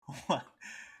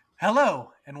Hello,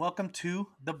 and welcome to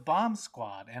the Bomb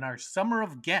Squad and our summer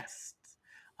of guests.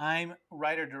 I'm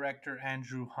writer director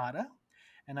Andrew Hada,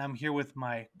 and I'm here with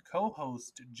my co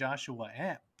host Joshua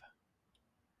Epp.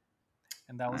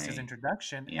 And that was his I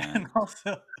introduction. yeah. And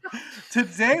also,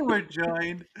 today we're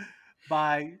joined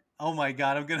by, oh my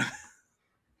God, I'm going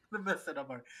to mess it up.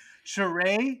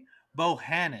 Sharai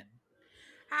Bohannon.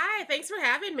 Hi, thanks for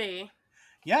having me.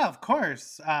 Yeah, of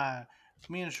course.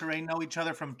 Me and Sharai know each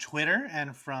other from Twitter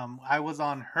and I was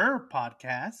on her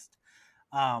podcast.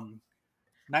 Um,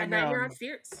 A Nightmare Nightmare on on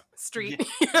Fierce yeah, Street.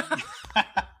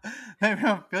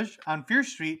 Nightmare on Fear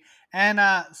Street, and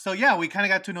so yeah, we kind of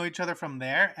got to know each other from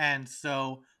there, and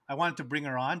so I wanted to bring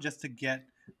her on just to get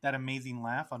that amazing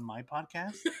laugh on my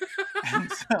podcast, and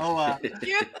Thank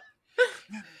you.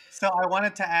 so I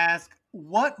wanted to ask,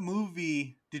 what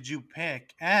movie did you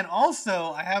pick? And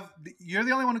also, you're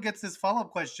the only one who gets this follow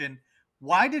up question.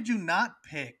 Why did you not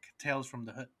pick Tales from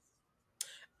the Hood?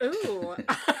 Ooh.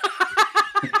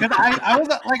 Because I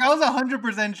was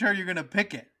 100% sure you're gonna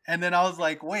pick it, and then I was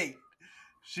like, wait,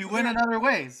 she went Yeah. another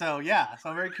way. So yeah, so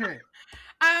I'm very curious.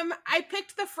 I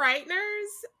picked the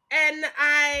Frighteners, and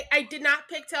I did not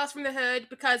pick Tales from the Hood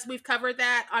because we've covered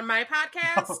that on my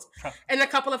podcast and a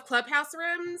couple of clubhouse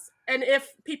rooms. And if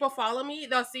people follow me,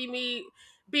 they'll see me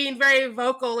being very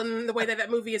vocal in the way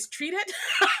that movie is treated.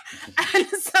 And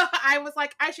so I was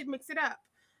like, I should mix it up.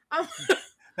 Um,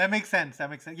 That makes sense. That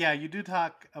makes sense. Yeah, you do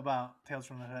talk about Tales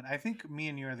from the Hood. I think me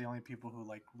and you are the only people who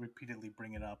like repeatedly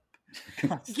bring it up.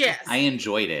 I yes.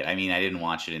 enjoyed it. I mean, I didn't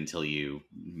watch it until you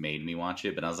made me watch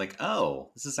it, but I was like,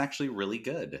 "Oh, this is actually really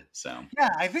good." So, Yeah,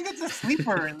 I think it's a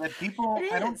sleeper, and that It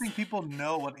I don't is. think people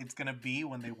know what it's gonna be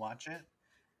when they watch it.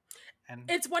 And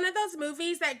It's one of those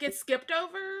movies that gets skipped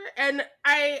over, and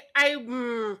I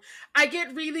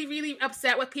get really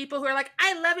upset with people who are like,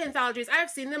 I love anthologies, I've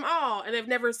seen them all, and they've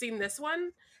never seen this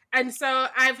one. And so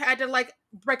I've had to like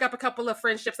break up a couple of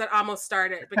friendships that almost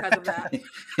started because of that.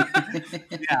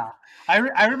 yeah,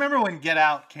 I remember when Get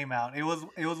Out came out. It was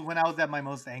when I was at my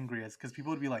most angriest because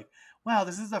people would be like, "Wow,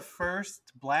 this is the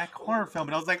first black horror film,"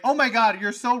 and I was like, "Oh my God,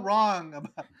 you're so wrong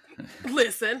about."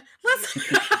 Listen.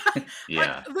 Like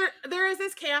yeah, there is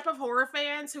this camp of horror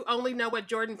fans who only know what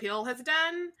Jordan Peele has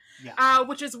done, Yeah,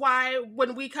 which is why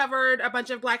when we covered a bunch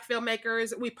of black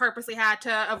filmmakers, we purposely had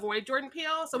to avoid Jordan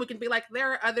Peele so we can be like,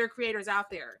 there are other creators out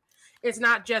there. It's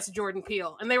not just Jordan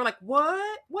Peele. And they were like,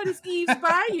 what? What is Eve's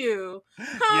Bayou?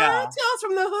 Huh? yeah, Tales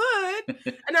from the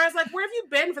Hood. And I was like, where have you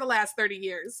been for the last 30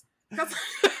 years? 'Cause-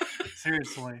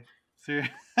 seriously,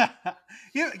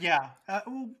 yeah.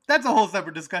 Well, that's a whole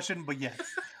separate discussion, but yes,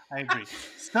 I agree.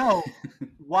 So,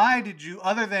 why did you,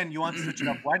 other than you want to switch it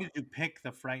up, why did you pick the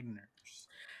Frighteners?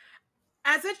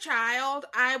 As a child,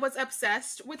 I was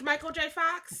obsessed with Michael J.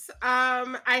 Fox.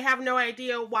 I have no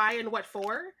idea why and what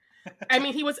for. I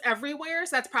mean, he was everywhere,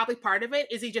 so that's probably part of it.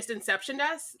 Is he just inceptioned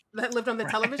us that lived on the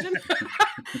Right. television?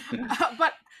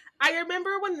 But I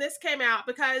remember when this came out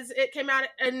because it came out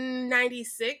in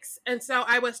 '96, and so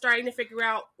I was starting to figure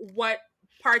out what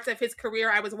parts of his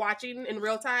career I was watching in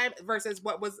real time versus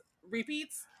what was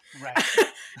repeats. Right.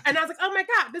 And I was like, oh my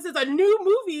God, this is a new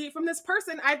movie from this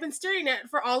person I've been staring at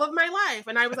for all of my life.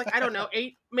 And I was like, I don't know,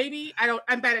 8, maybe.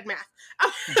 I'm bad at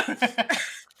math.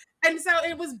 And so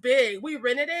it was big. We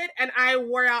rented it, and I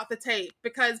wore out the tape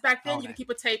because back then you Okay. could keep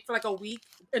a tape for like a week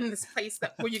in this place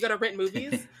where you go to rent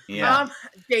movies. yeah.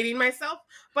 Dating myself,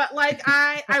 but like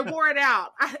I wore it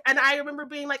out, and I remember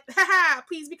being like, "Haha,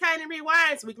 please be kind and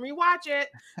rewind so we can rewatch it,"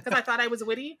 because I thought I was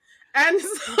witty, and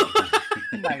so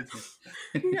Nice.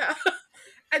 yeah.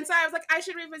 And so I was like, I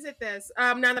should revisit this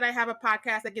now that I have a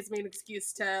podcast that gives me an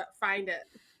excuse to find it.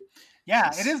 Yeah,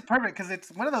 it is perfect because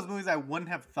it's one of those movies I wouldn't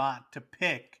have thought to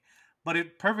pick, but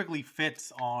it perfectly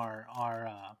fits our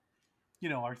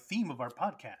theme of our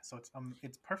podcast. So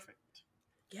it's perfect.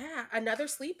 Yeah, another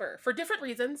sleeper for different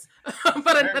reasons,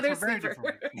 but another For very sleeper.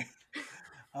 different reasons.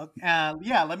 Okay,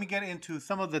 yeah, let me get into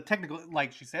some of the technical.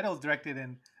 Like she said, it was directed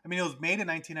in. I mean, it was made in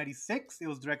 1996. It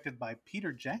was directed by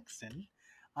Peter Jackson.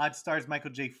 It stars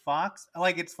Michael J. Fox.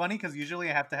 Like, it's funny because usually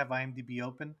I have to have IMDb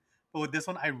open, but with this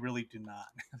one, I really do not.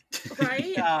 Right?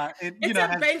 It It's a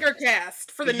has banger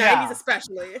cast for the '90s, yeah.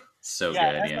 especially. So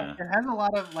Yeah, good. Yeah. it has a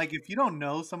lot of like if you don't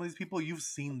know some of these people, you've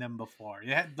seen them before.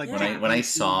 Yeah, like When I Jake Yeah. when I Busey.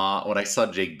 saw when I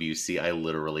saw Jake Busey, I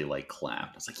literally like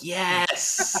clapped. I was like,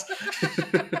 "Yes!"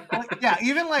 Like, yeah,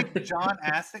 even like John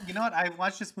Aston. You know what? I've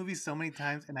watched this movie so many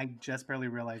times, and I just barely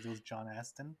realized it was John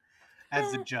Aston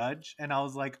as the judge. And I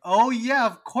was like, oh yeah,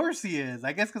 of course he is.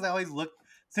 I guess because I always look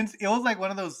since it was like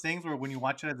one of those things where when you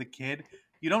watch it as a kid,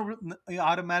 you don't you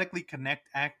automatically connect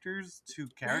actors to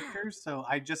Yeah. characters. So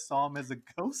I just saw him as a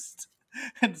ghost.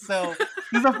 And so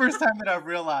this is the first time that I've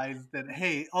realized that,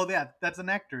 hey, oh yeah, that's an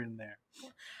actor in there.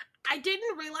 I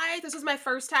didn't realize this was my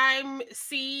first time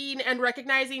seeing and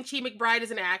recognizing Chi McBride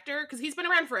as an actor because he's been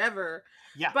around forever.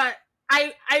 Yeah. But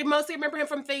I mostly remember him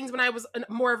from things when I was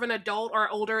more of an adult or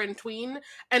older and tween.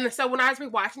 And so when I was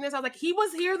rewatching this, I was like, he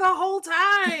was here the whole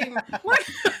time. What?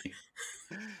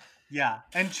 Yeah,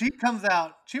 and she comes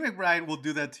out. Chi McBride will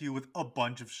do that to you with a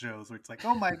bunch of shows where it's like,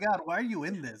 "Oh my god, why are you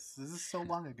in this? This is so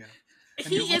long ago," and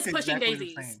He you look is pushing exactly the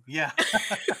daisies. same. Yeah.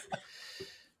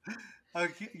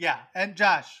 Okay. Yeah, and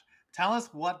Josh, tell us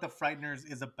what the Frighteners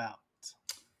is about.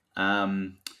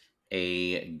 Um,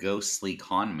 a ghostly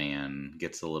con man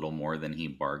gets a little more than he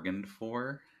bargained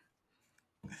for.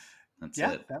 That's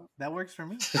Yeah, it. that works for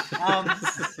me.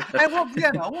 And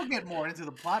we'll get more into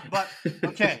the plot, but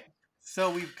okay.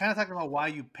 So we've kind of talked about why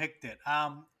you picked it.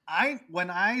 When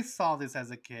I saw this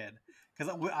as a kid,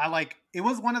 because I like it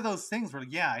was one of those things where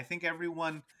yeah, I think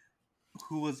everyone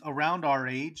who was around our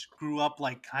age grew up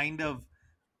like kind of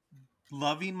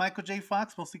loving Michael J.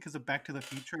 Fox, mostly because of Back to the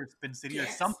Future or Spin City or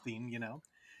Yes. something, you know.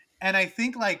 And I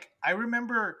think like I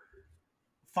remember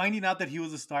finding out that he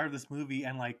was a star of this movie,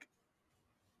 and like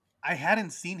I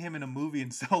hadn't seen him in a movie in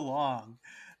so long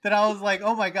that I was like,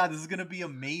 oh my god, this is gonna be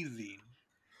amazing.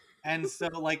 And so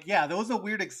like yeah, there was a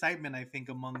weird excitement I think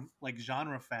among like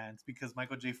genre fans because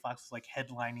Michael J. Fox was like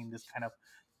headlining this kind of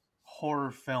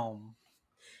horror film.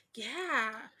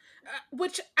 Yeah.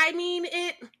 Which, I mean,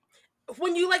 it.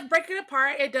 When you like break it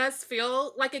apart, it does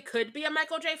feel like it could be a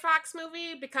Michael J. Fox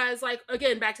movie because, like,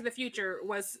 again, Back to the Future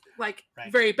was like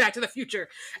Right. very Back to the Future,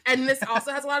 and this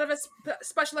also has a lot of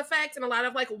special effects and a lot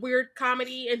of like weird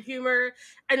comedy and humor,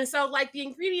 and so like the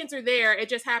ingredients are there. It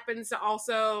just happens to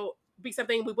also be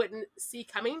something we wouldn't see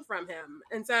coming from him,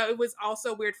 and so it was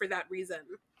also weird for that reason.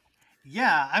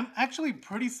 Yeah, I'm actually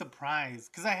pretty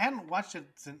surprised because I hadn't watched it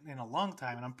in a long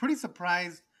time, and I'm pretty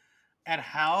surprised at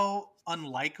how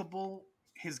unlikable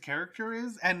his character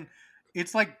is, and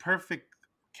it's like perfect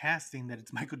casting that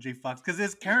it's Michael J. Fox because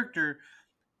his character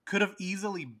could have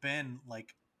easily been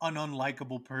like an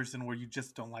unlikable person where you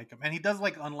just don't like him, and he does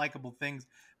like unlikable things.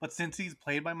 But since he's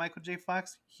played by Michael J.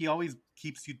 Fox, he always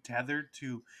keeps you tethered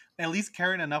to at least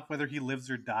caring enough whether he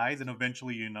lives or dies, and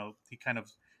eventually, you know, he kind of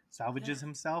Yeah. salvages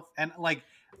himself. And like,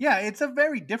 yeah, it's a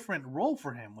very different role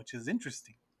for him, which is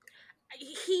interesting.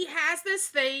 He has this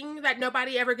thing that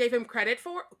nobody ever gives him credit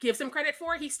for.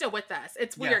 He's still with us.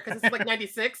 It's Yeah. weird because it's like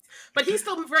 96, but he's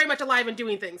still very much alive and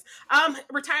doing things.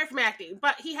 Retired from acting,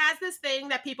 but he has this thing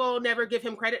that people never give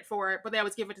him credit for, but they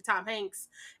always give it to Tom Hanks,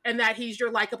 and that he's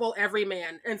your likable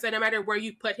everyman. And so no matter where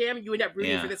you put him, you end up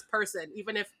rooting for Yeah, this person,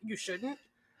 even if you shouldn't.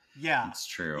 Yeah, it's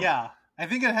true. yeah. I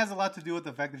think it has a lot to do with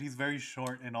the fact that he's very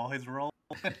short in all his roles.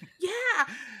 Yeah,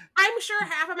 I'm sure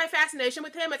half of my fascination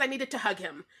with him is I needed to hug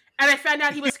him, and I found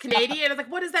out he was Canadian. I was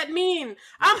like, "What does that mean?"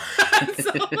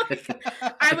 So like,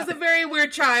 I was a very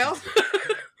weird child.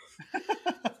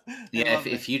 I Yeah, love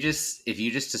it. if you just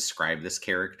describe this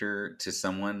character to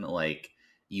someone, like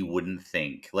you wouldn't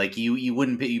think, like you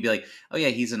wouldn't you'd be like, oh yeah,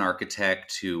 he's an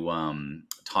architect who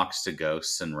talks to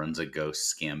ghosts and runs a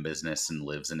ghost scam business and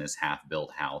lives in his half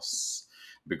built house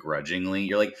begrudgingly.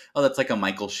 You're like, oh, that's like a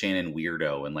Michael Shannon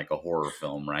weirdo in like a horror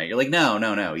film, right? You're like,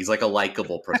 no, he's like a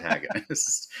likable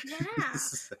protagonist. Yeah,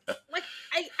 like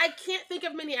I can't think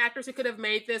of many actors who could have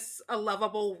made this a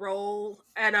lovable role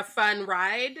and a fun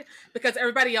ride because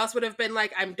everybody else would have been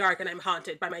like, I'm dark and I'm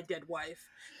haunted by my dead wife,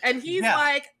 and he's Yeah,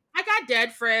 like, I got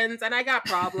dead friends and I got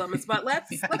problems, but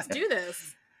let's yeah, do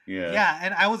this. Yeah. yeah.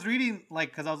 And I was reading like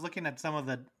because I was looking at some of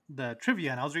the trivia,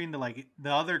 and I was reading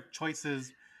the other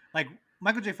choices. Like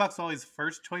Michael J. Fox was always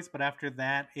first choice, but after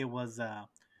that it was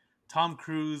Tom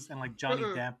Cruise and like Johnny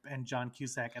Mm-mm. Depp and John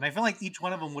Cusack, and I feel like each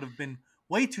one of them would have been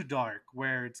way too dark.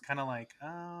 Where it's kind of like, oh,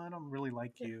 I don't really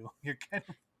like you. You're kind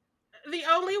of The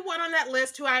only one on that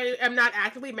list who I am not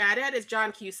actively mad at is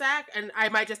John Cusack, and I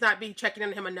might just not be checking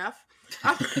on him enough.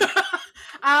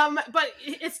 Um, but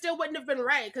it still wouldn't have been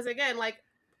right because again, like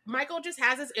Michael just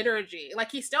has his energy,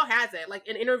 like he still has it, like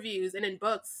in interviews and in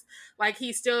books, like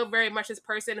he's still very much this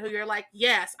person who you're like,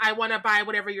 yes, I want to buy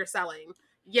whatever you're selling.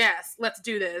 Yes, let's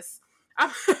do this.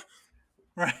 Um,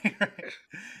 right, right.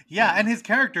 Yeah, and his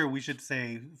character, we should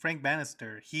say, Frank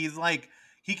Bannister, he's like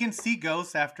he can see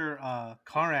ghosts after a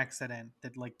car accident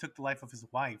that like took the life of his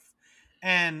wife.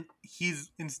 And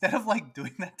he's instead of like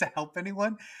doing that to help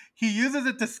anyone, he uses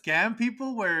it to scam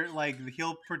people where like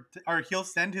he'll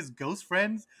send his ghost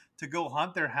friends to go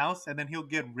haunt their house and then he'll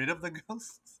get rid of the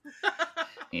ghosts.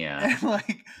 Yeah. And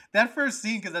like that first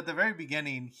scene because at the very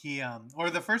beginning he or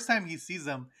the first time he sees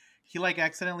them, he like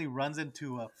accidentally runs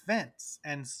into a fence,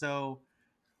 and so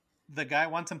the guy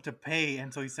wants him to pay,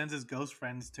 and so he sends his ghost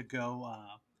friends to go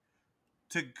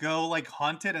like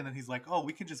haunt it, and then he's like, "Oh,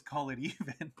 we can just call it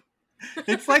even."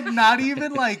 It's like not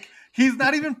even like he's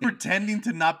not even pretending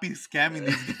to not be scamming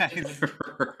these guys.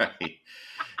 Right.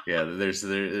 Yeah,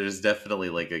 there's definitely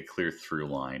like a clear through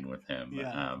line with him.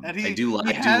 Yeah, and I he do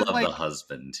has love the like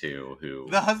husband too, who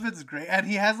the husband's great, and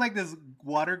he has like this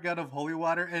water gun of holy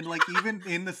water, and like even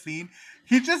in the scene,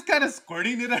 he's just kind of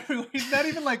squirting it everywhere. He's not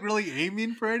even like really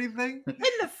aiming for anything. In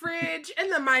the fridge,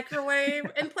 in the microwave,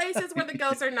 in places where the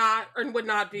ghosts are not or would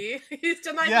not be. He's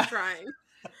still not even Yeah, trying.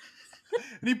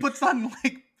 and he puts on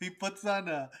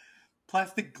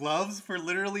plastic gloves for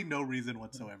literally no reason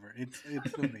whatsoever. It's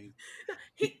amazing.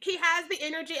 He has the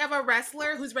energy of a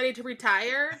wrestler who's ready to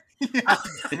retire. Yeah,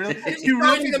 really, And he's he going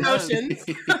really through the does. motions.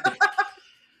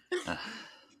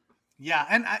 Yeah,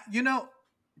 and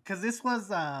because this was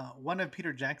one of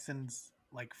Peter Jackson's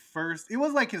like first. It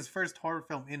was like his first horror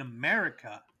film in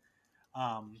America.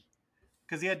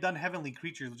 Because he had done Heavenly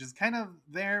Creatures, which is kind of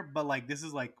there, but like this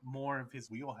is like more of his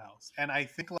wheelhouse. And I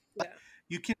think like Yeah.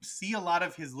 you can see a lot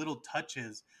of his little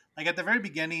touches. Like at the very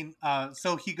beginning,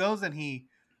 so he goes and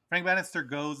Frank Bannister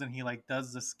goes and he like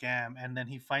does the scam, and then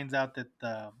he finds out that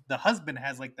the husband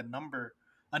has like a number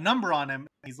on him.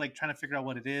 He's like trying to figure out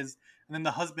what it is, and then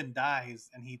the husband dies,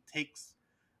 and he takes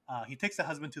the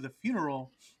husband to the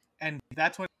funeral, and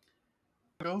that's when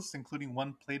ghosts, including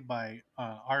one played by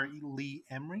R. E. Lee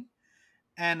Emery,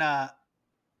 and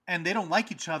they don't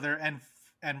like each other,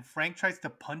 and Frank tries to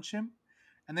punch him,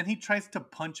 and then he tries to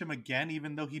punch him again,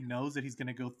 even though he knows that he's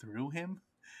gonna go through him.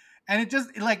 And it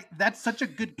just like that's such a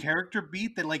good character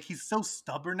beat that like he's so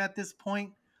stubborn at this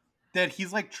point that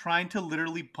he's like trying to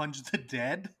literally punch the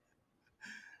dead.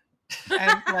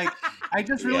 And like I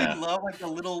just really yeah. love like the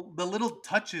little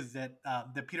touches that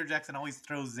Peter Jackson always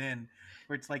throws in,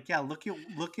 where it's like, yeah, look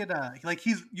at like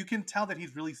you can tell that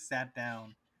he's really sat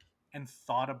down and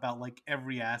thought about like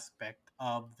every aspect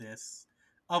of this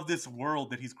world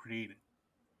that he's created.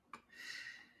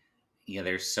 Yeah,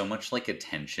 there's so much like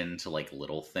attention to like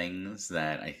little things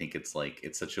that I think it's like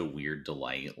it's such a weird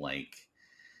delight. Like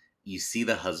you see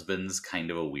the husband's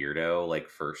kind of a weirdo, like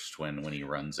first when he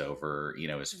runs over,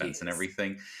 his fence and Yes.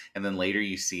 everything, and then later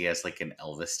you see as like an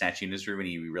Elvis statue in his room, and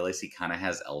you realize he kind of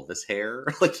has Elvis hair,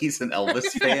 like he's an Elvis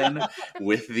fan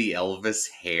with the Elvis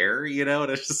hair,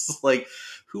 and it's just like,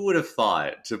 who would have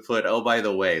thought to put, oh by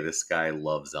the way, this guy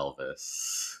loves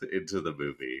Elvis into the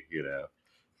movie.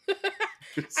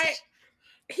 I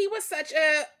he was such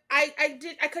a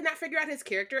I could not figure out his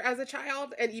character as a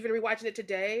child, and even rewatching it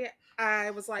today,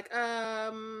 I was like,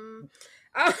 uh,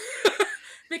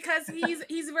 because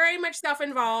he's very much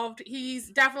self-involved. He's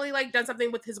definitely like done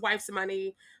something with his wife's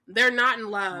money. They're not in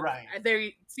love. Right.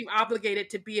 They seem obligated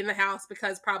to be in the house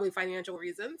because probably financial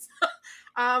reasons.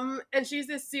 And she's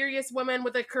this serious woman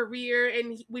with a career,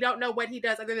 and we don't know what he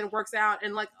does other than works out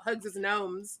and like hugs his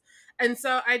gnomes. And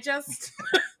so I just,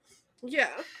 yeah.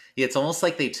 Yeah, it's almost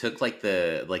like they took like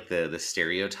the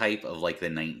stereotype of like the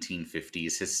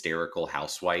 1950s hysterical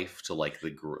housewife to like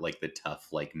the tough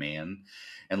like man,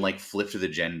 and like flipped the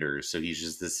genders, so he's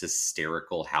just this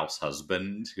hysterical house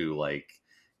husband who like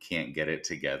can't get it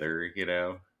together.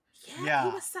 Yeah, he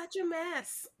Yeah. was such a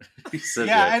mess. He's so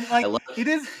Yeah, good. and like I love.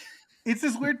 it's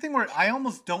this weird thing where I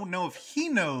almost don't know if he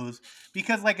knows,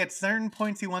 because like at certain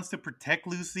points he wants to protect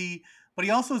Lucy, but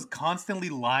he also is constantly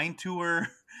lying to her.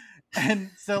 And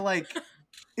so like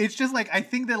it's just like I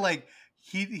think that like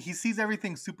he sees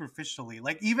everything superficially.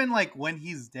 Like even like when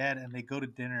he's dead and they go to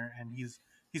dinner and he's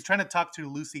trying to talk to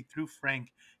Lucy through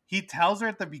Frank, he tells her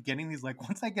at the beginning, he's like,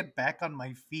 once I get back on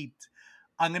my feet,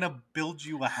 I'm gonna build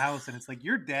you a house. And it's like,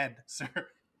 you're dead, sir.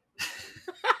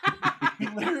 You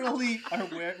literally are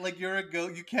like you're a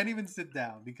goat. You can't even sit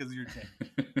down because you're dead.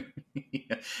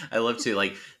 Yeah, I love to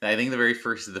like. I think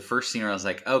the first scene where I was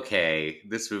like, okay,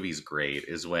 this movie's great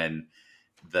is when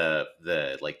the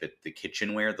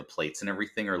kitchenware, the plates and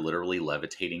everything are literally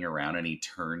levitating around, and he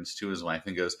turns to his wife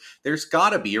and goes, "There's got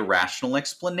to be a rational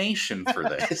explanation for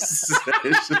this."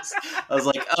 I was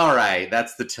like, all right,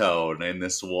 that's the tone in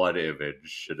this one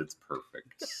image, and it's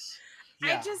perfect.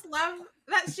 Yeah. I just love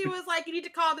that she was like, you need to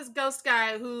call this ghost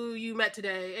guy who you met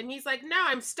today. And he's like, no,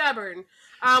 I'm stubborn.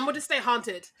 We'll just stay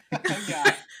haunted.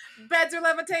 Yeah. Beds are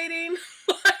levitating.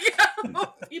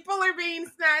 People are being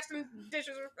snatched and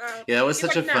dishes are... Yeah, that was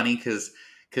such like, a no. funny because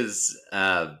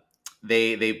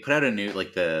they put out a new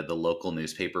like the local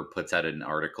newspaper puts out an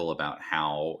article about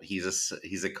how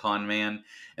he's a con man,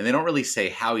 and they don't really say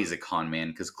how he's a con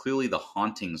man because clearly the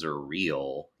hauntings are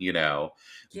real,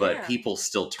 but Yeah. people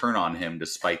still turn on him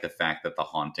despite the fact that the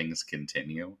hauntings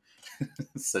continue.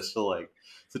 It's such a like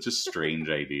Such a strange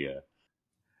idea.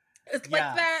 It's like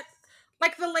Yeah. that,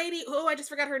 like the lady. Oh, I just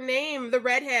forgot her name. The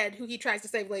redhead who he tries to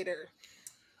save later.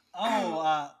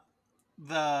 Oh,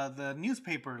 the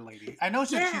newspaper lady. I know that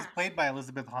she's Yeah. played by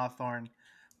Elizabeth Hawthorne.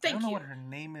 I don't Thank know you. what her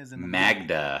name is in the movie.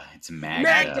 Magda. It's Magda.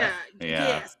 Magda. Yeah,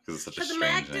 Yes. because it's such a Because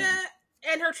strange Magda name.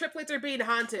 and her triplets are being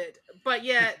haunted, but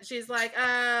yet she's like,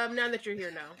 now that you're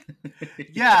here now.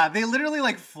 Yeah, they literally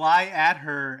like fly at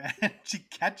her and she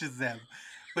catches them,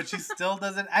 but she still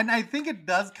doesn't. And I think it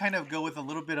does kind of go with a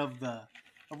little bit of the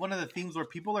of one of the themes where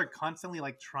people are constantly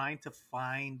like trying to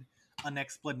find an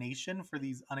explanation for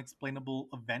these unexplainable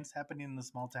events happening in the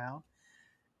small town.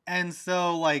 And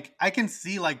so like I can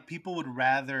see like people would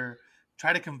rather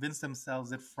try to convince themselves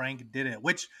that Frank did it,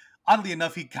 which oddly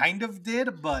enough he kind of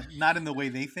did, but not in the way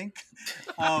they think.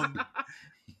 Um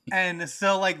and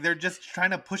so like they're just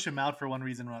trying to push him out for one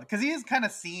reason or another. Because he is kind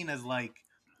of seen as like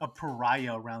a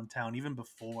pariah around town even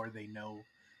before they know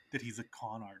that he's a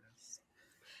con artist.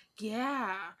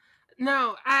 Yeah.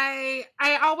 No, I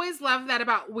always love that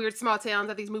about weird small towns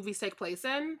that these movies take place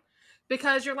in.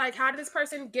 Because you're like, how did this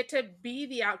person get to be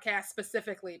the outcast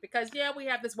specifically? Because yeah, we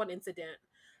have this one incident,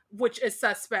 which is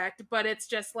suspect, but it's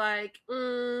just like,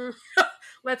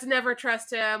 let's never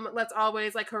trust him. Let's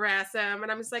always like harass him.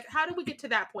 And I'm just like, how did we get to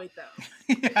that point though?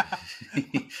 Yeah.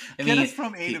 I Get us mean,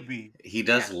 from A to B. he Yeah.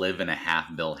 does live in a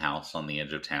half-built house on the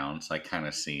edge of town, so I kind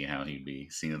of see how he'd be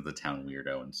seen as the town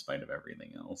weirdo in spite of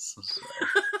everything else. So.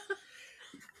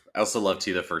 I also love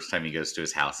too the first time he goes to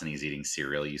his house and he's eating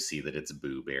cereal, you see that it's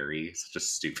Boo Berry. Such a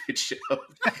stupid show.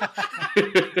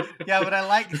 Yeah, but I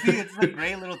like see it's a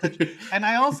great little touch. And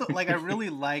I also like I really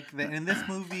like that in this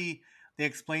movie they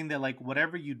explain that like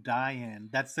whatever you die in,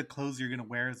 that's the clothes you're gonna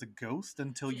wear as a ghost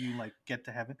until you like get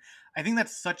to heaven. I think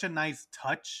that's such a nice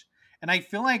touch. And I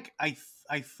feel like I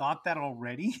thought that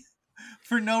already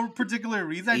for no particular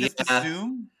reason. I just Yeah,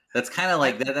 assumed. that's kind of I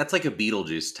like that. That's like a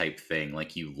Beetlejuice type thing.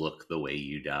 Like you look the way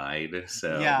you died.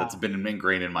 So that's yeah. been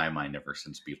ingrained in my mind ever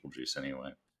since Beetlejuice.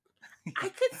 Anyway. I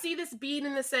could see this being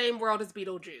in the same world as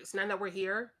Beetlejuice, now that we're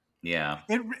here. Yeah.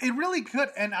 It really could.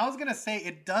 And I was gonna say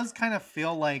it does kind of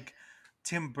feel like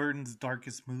Tim Burton's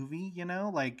darkest movie, you know,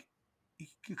 like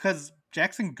because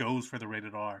Jackson goes for the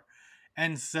rated R,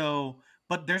 and so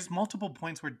but there's multiple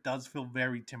points where it does feel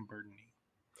very Tim Burton-y.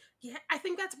 Yeah, I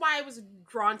think that's why I was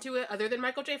drawn to it, other than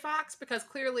Michael J. Fox, because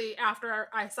clearly after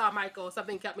I saw Michael,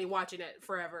 something kept me watching it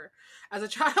forever as a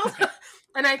child,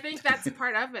 and I think that's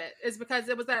part of it is because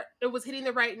it was hitting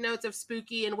the right notes of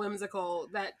spooky and whimsical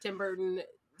that Tim Burton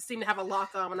seemed to have a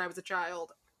lock on when I was a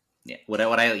child. Yeah, what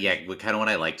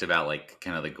I liked about like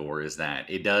kind of the gore is that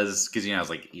it does because I was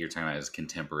like you're talking about his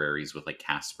contemporaries with like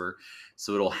Casper,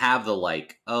 so it'll have the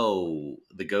like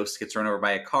the ghost gets run over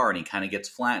by a car and he kind of gets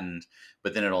flattened,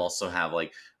 but then it'll also have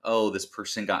like this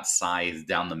person got scythed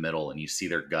down the middle and you see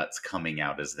their guts coming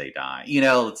out as they die.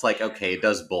 It's like okay, it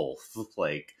does both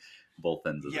like both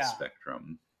ends of the Yeah,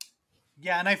 spectrum.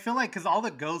 yeah, and I feel like because all the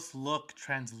ghosts look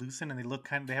translucent and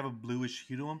they have a bluish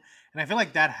hue to them, and I feel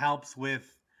like that helps with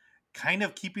kind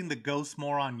of keeping the ghosts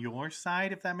more on your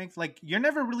side, if that makes like you're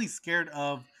never really scared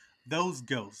of those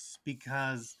ghosts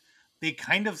because they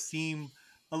kind of seem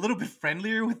a little bit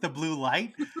friendlier with the blue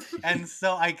light. And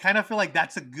so I kind of feel like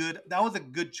that was a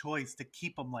good choice to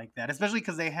keep them like that, especially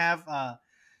because they have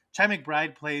Chai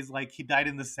McBride plays like he died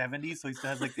in the 70s, so he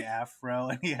still has like the afro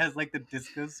and he has like the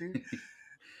disco suit.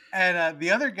 And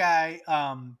the other guy,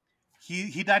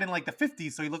 he died in like the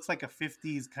 50s, so he looks like a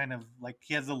 50s kind of like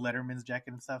he has a Letterman's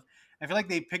jacket and stuff. I feel like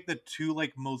they picked the two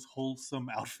like most wholesome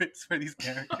outfits for these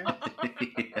characters.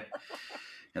 Yeah.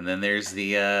 And then there's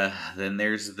the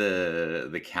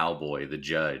cowboy, the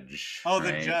judge. Oh,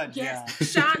 the Right? judge,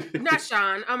 Yes, yeah. Not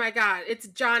Sean. Oh my God, it's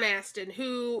John Aston,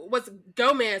 who was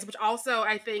Gomez, which also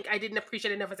I think I didn't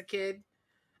appreciate enough as a kid.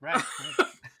 Right.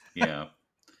 Yeah.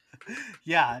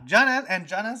 Yeah, John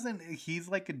Aston, he's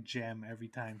like a gem every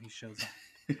time he shows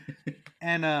up.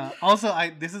 And also,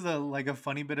 this is a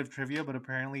funny bit of trivia, but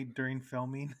apparently during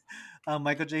filming,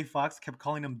 Michael J. Fox kept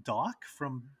calling him Doc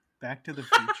from Back to the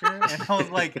Future, and I was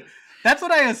like, that's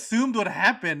what I assumed would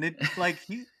happen.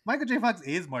 Michael J. Fox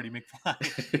is Marty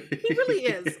McFly. He really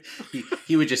is.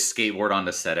 he would just skateboard on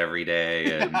the set every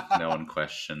day, and no one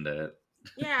questioned it.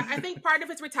 Yeah, I think part of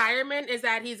his retirement is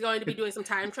that he's going to be doing some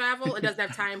time travel and doesn't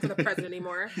have time for the president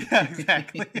anymore. Yeah,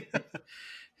 exactly.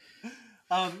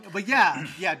 But yeah,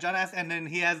 John Aston, and then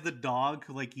he has the dog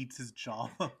who like eats his jaw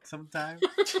sometimes.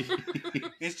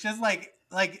 It's just like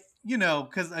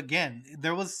because again,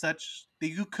 there was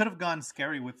you could have gone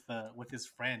scary with his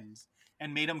friends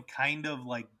and made him kind of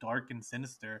like dark and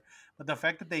sinister, but the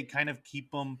fact that they kind of keep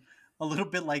him a little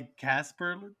bit like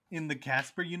Casper in the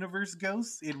Casper universe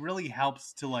ghosts, it really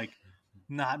helps to like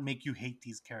not make you hate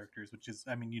these characters, which is,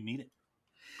 I mean, you need it.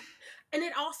 And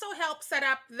it also helps set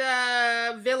up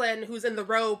the villain who's in the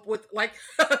robe with like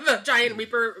the giant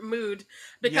Reaper mood,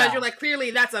 because you're like,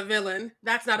 clearly that's a villain.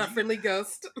 That's not a friendly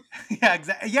ghost. Yeah,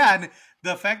 exactly. Yeah, and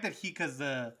the fact that because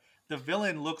the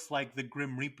villain looks like the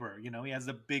Grim Reaper, you know, he has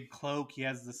a big cloak, he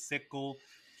has the sickle,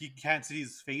 he can't see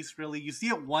his face really. You see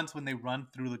it once when they run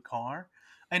through the car,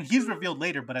 and he's revealed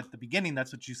later, but at the beginning,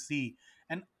 that's what you see.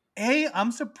 And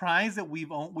I'm surprised that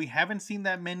we haven't seen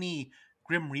that many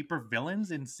Grim Reaper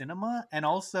villains in cinema, and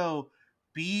also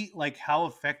B, like how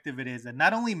effective it is, and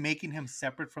not only making him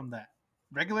separate from the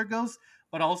regular ghost,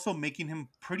 but also making him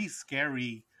pretty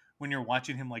scary when you're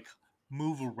watching him like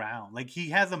move around. Like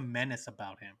he has a menace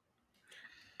about him.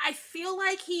 I feel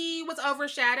like he was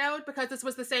overshadowed because this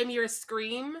was the same year as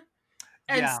Scream.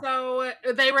 And Yeah. so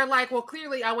they were like, well,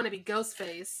 clearly I want to be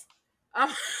Ghostface. Um,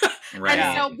 Right.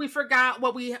 And so we forgot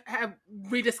what we have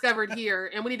rediscovered here,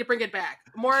 and we need to bring it back.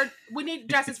 We need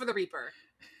justice for the Reaper.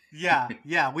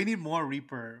 Yeah, we need more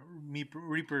Reaper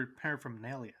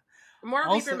paraphernalia. More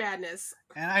Also, Reaper madness.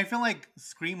 and I feel like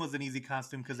Scream was an easy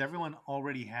costume because everyone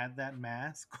already had that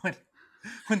mask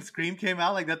when Scream came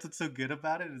out. Like that's what's so good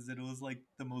about it, is that it was like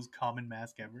the most common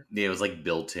mask ever. Yeah, it was like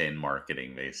built-in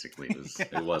marketing. Basically,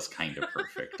 Yeah. it was kind of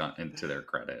perfect and to their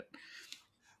credit.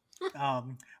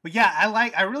 But yeah,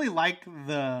 I really like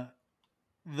the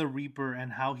Reaper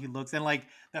and how he looks, and like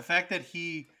the fact that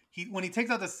he when he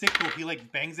takes out the sickle, he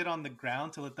like bangs it on the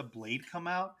ground to let the blade come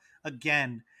out.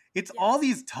 Again, it's all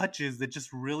these touches that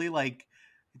just really like,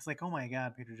 it's like, oh my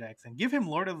god, Peter Jackson, give him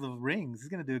Lord of the Rings. He's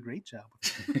gonna do a great job.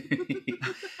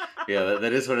 Yeah,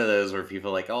 that is one of those where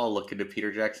people are like, oh, look into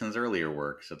Peter Jackson's earlier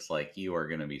works. It's like, you are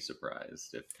going to be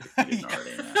surprised if you didn't Yeah.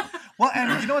 already know. Well,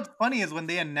 and you know what's funny is when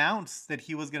they announced that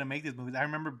he was gonna make these movies, I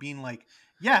remember being like,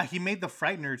 yeah, he made the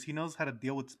Frighteners. He knows how to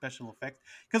deal with special effects.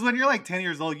 Because when you're like 10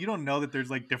 years old, you don't know that there's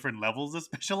like different levels of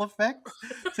special effects.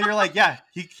 So you're like, yeah,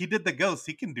 he did the ghost.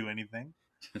 He can do anything.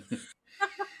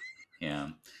 Yeah.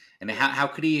 And how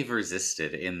could he have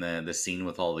resisted in the scene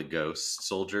with all the ghost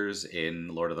soldiers in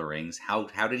Lord of the Rings? How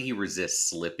did he resist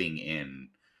slipping in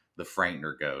the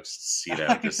Frightener ghosts, you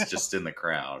know, just in the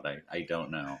crowd? I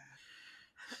don't know.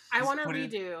 I want to put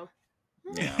it- redo.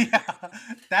 Yeah. Yeah,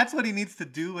 that's what he needs to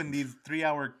do in these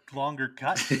 3-hour longer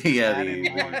cuts. Yeah, Add the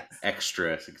in more.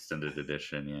 extra extended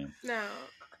edition, yeah. No.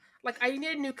 Like, I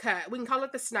need a new cut. We can call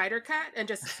it the Snyder cut and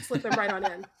just slip them right on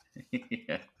in.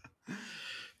 Yeah.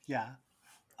 Yeah.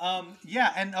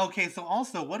 Yeah, and okay, so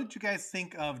also, what did you guys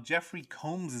think of Jeffrey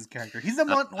Combs' character? He's the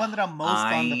one that I'm most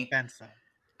on the fence on.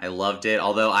 I loved it.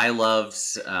 Although I love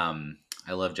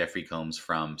Jeffrey Combs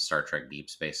from Star Trek Deep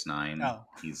Space Nine. Oh.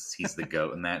 He's the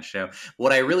goat in that show.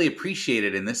 What I really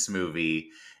appreciated in this movie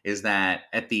is that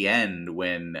at the end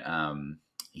when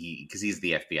because he's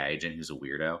the FBI agent who's a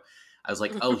weirdo, I was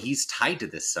like, oh, he's tied to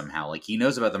this somehow. Like he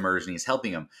knows about the murders and he's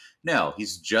helping him. No,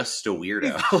 he's just a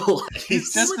weirdo. Like,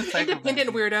 He's just an independent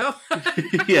weirdo.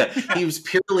 Yeah, he was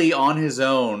purely on his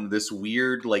own. This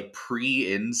weird, like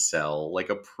pre-incel, like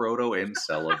a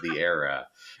proto-incel of the era,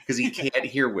 because he can't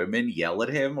hear women yell at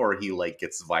him, or he like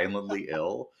gets violently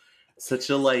ill. Such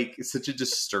a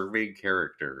disturbing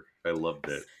character. I loved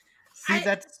it. See,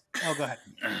 oh, go ahead.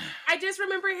 I just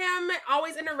remember him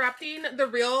always interrupting the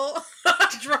real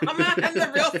drama and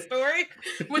the real story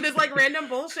with his like random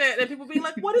bullshit, and people being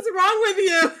like, "What is wrong with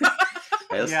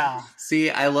you?" Yeah.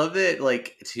 See, I love it.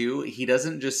 Like, too, he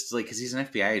doesn't just like because he's an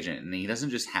FBI agent, and he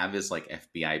doesn't just have his like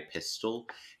FBI pistol.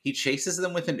 He chases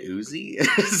them with an Uzi.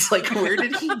 It's like, where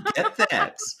did he get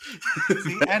that?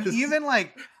 See, and even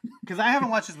like, because I haven't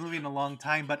watched this movie in a long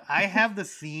time, but I have the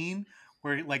scene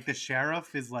where like the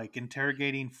sheriff is like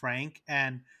interrogating Frank,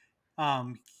 and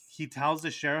he tells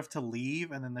the sheriff to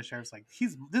leave, and then the sheriff's like,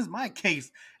 this is my case,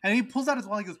 and he pulls out his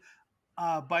wallet and goes,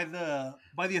 by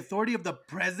the authority of the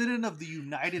President of the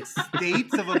United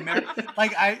States of America.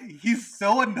 Like he's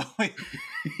so annoying.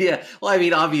 Yeah, well, I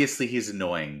mean, obviously he's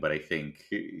annoying, but I think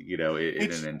in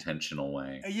an intentional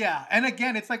way. Yeah, and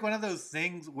again, it's like one of those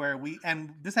things where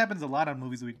and this happens a lot on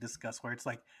movies we discuss, where it's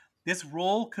like, this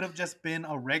role could have just been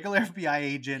a regular FBI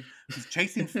agent who's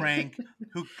chasing Frank,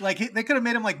 who like they could have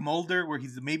made him like Mulder, where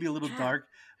he's maybe a little dark,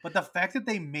 but the fact that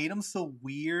they made him so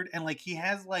weird, and like he's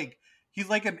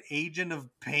like an agent of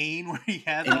pain, where he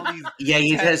has all these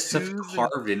he has stuff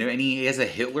carved into it, and he has a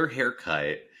Hitler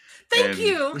haircut. Thank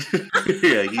you.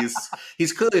 Yeah,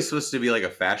 he's clearly supposed to be like a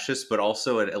fascist, but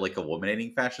also like a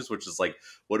woman-hating fascist, which is like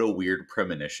what a weird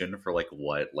premonition for like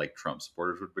what like Trump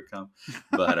supporters would become.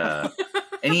 But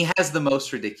and he has the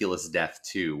most ridiculous death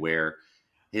too, where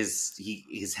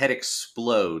his head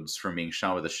explodes from being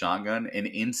shot with a shotgun, and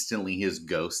instantly his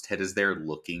ghost head is there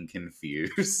looking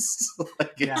confused.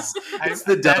 Like Yeah, it's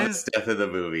the that is dumbest death of the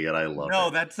movie, and I love no,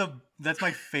 it. that's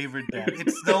my favorite death.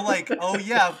 It's so like, oh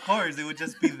yeah, of course, it would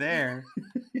just be there.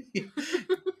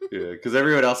 Yeah, because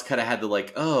everyone else kind of had to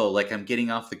like, oh, like I'm getting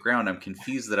off the ground, I'm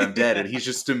confused that I'm dead, and he's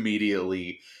just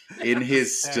immediately in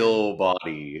his Staring. still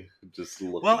body, just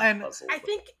Well, looking and I puzzled.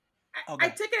 think I okay,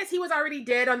 took it as he was already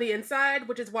dead on the inside,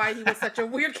 which is why he was such a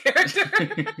weird character.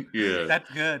 Yeah.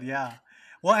 that's good. Yeah.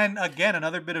 Well, and again,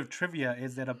 another bit of trivia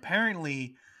is that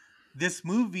apparently this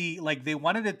movie, like, they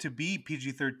wanted it to be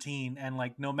PG-13, and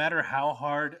like, no matter how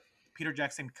hard Peter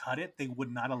Jackson cut it, they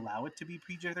would not allow it to be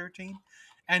PG-13,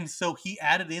 and so he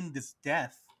added in this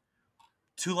death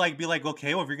to like be like,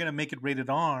 okay, well, if you're gonna make it rated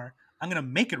R, I'm gonna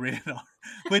make it rated R,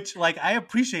 which like I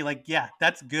appreciate. Like, yeah,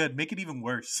 that's good. Make it even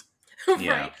worse.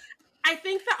 Yeah. Right. I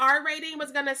think the R rating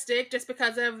was gonna stick just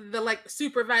because of the like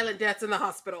super violent deaths in the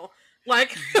hospital.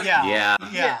 Like, Yeah, Yeah. yeah,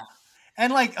 yeah,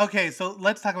 and like, okay, so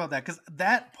let's talk about that because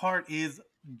that part is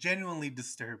genuinely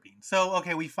disturbing. So,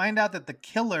 okay, we find out that the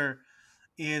killer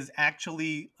is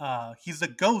actually he's the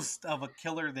ghost of a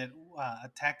killer that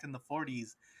attacked in the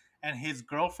 40s, and his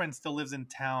girlfriend still lives in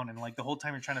town, and like the whole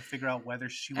time you're trying to figure out whether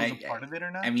she was a part of it or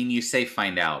I not. mean, you say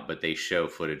find out, but they show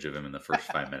footage of him in the first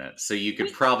 5 minutes, so you could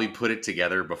we probably put it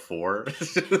together before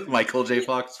Michael J. we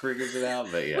Fox figures it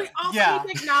out. But yeah, we also need Yeah. to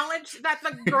acknowledge that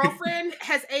the girlfriend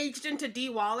has aged into Dee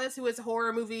Wallace, who is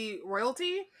horror movie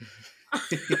royalty.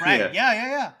 Right. yeah, Yeah, yeah,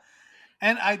 yeah.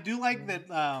 And I do like that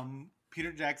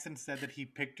Peter Jackson said that he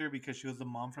picked her because she was the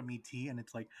mom from ET, and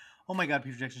it's like, oh my god,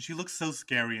 Peter Jackson, she looks so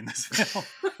scary in this film.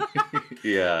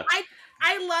 yeah, I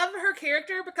I love her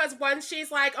character because once she's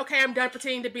like, okay, I'm done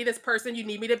pretending to be this person you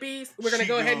need me to be. We're gonna She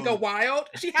go ahead and go goes. wild.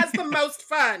 She has the most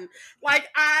fun. Like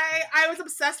I was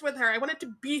obsessed with her. I wanted to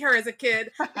be her as a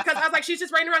kid because I was like, she's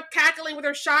just running around cackling with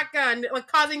her shotgun, like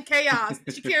causing chaos.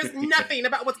 She cares nothing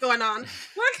about what's going on.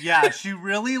 Yeah, she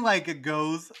really like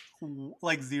goes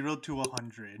like 0 to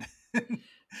 100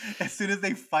 as soon as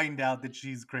they find out that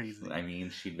she's crazy. I mean,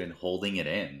 she'd been holding it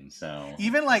in, so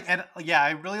Even like, and yeah,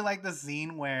 I really like the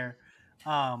scene where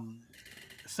um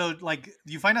so like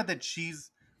you find out that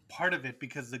she's part of it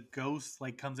because the ghost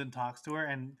like comes and talks to her,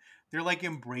 and they're like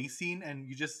embracing, and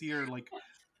you just see her like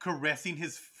caressing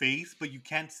his face, but you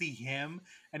can't see him,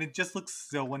 and it just looks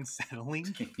so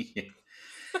unsettling. yeah.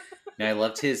 Now, I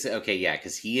loved his okay, yeah,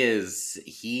 because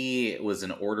he was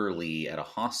an orderly at a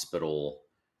hospital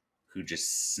who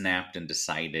just snapped and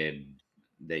decided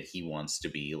that he wants to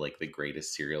be like the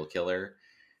greatest serial killer.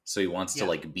 So he wants to Yeah.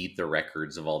 like beat the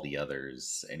records of all the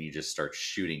others, and he just starts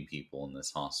shooting people in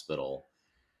this hospital.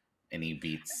 And he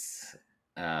beats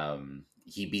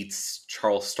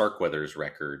Charles Starkweather's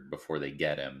record before they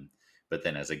get him. But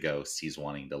then as a ghost, he's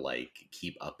wanting to like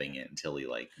keep upping it until he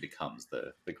like becomes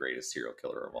the greatest serial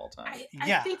killer of all time. I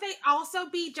Yeah. think they also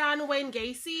beat John Wayne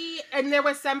Gacy, and there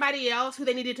was somebody else who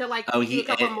they needed to like Oh, do a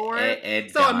couple more, Ed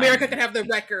so America Gein. could have the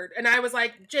record. And I was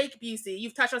like, Jake Busey,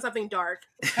 you've touched on something dark.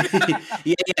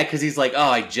 Yeah, because he's like, oh,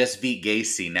 I just beat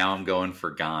Gacy, now I'm going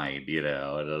for Guide, and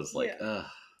I was like, Yeah. ugh,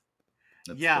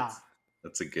 Yeah.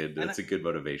 that's a good And that's a good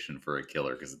motivation for a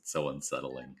killer because it's so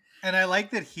unsettling. And I like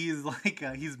that he's like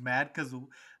he's mad because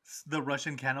the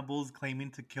Russian cannibals claiming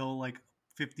to kill like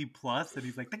 50 plus, and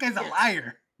he's like, that guy's a Yes.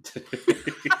 liar.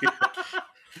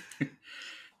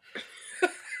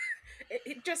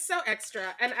 It just so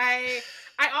extra. And I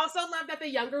also love that the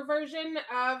younger version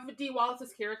of Dee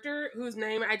Wallace's character, whose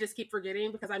name I just keep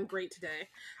forgetting because I'm great today.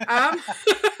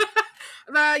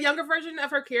 The younger version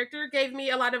of her character gave me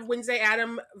a lot of Wednesday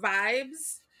Adam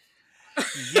vibes.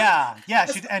 Yeah, yeah.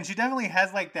 She definitely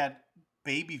has like that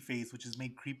baby face, which is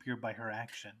made creepier by her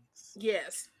actions.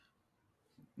 Yes.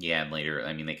 Yeah, and later,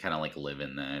 I mean, they kind of like live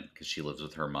in that because she lives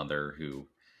with her mother, who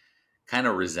kind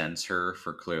of resents her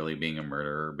for clearly being a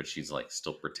murderer, but she's like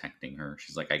still protecting her.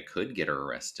 She's like, I could get her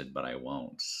arrested, but I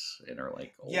won't. In her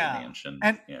like old Yeah, mansion.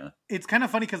 and Yeah, it's kind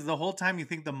of funny because the whole time you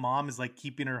think the mom is like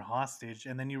keeping her hostage,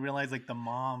 and then you realize like the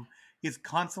mom is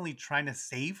constantly trying to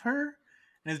save her,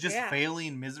 and is just Yeah.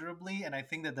 failing miserably. And I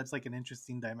think that that's like an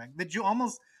interesting dynamic that you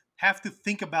almost have to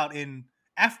think about in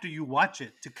after you watch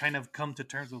it to kind of come to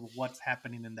terms with what's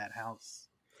happening in that house.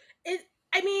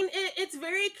 It's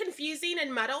very confusing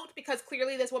and muddled because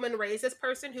clearly this woman raised this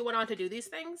person who went on to do these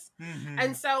things. Mm-hmm.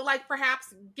 And so, like,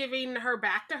 perhaps giving her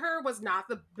back to her was not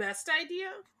the best idea.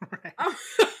 Right.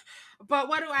 But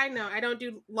what do I know? I don't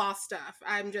do law stuff.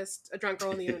 I'm just a drunk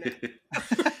girl on the internet.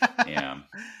 yeah.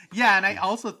 Yeah, and I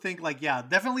also think like, yeah,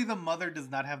 definitely the mother does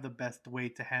not have the best way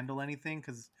to handle anything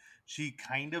because she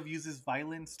kind of uses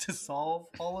violence to solve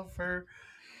all of her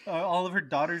all of her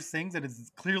daughter's things, and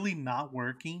it's clearly not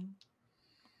working.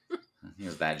 It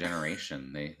was that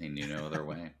generation. They knew no other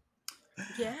way.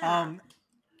 Yeah. Um,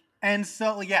 And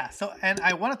so yeah, so and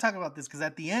I want to talk about this because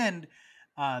at the end,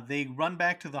 they run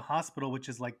back to the hospital, which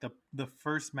is like the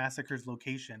first massacre's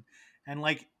location, and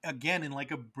like again in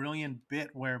like a brilliant bit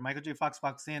where Michael J. Fox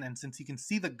walks in, and since he can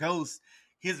see the ghost,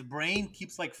 his brain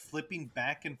keeps like flipping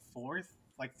back and forth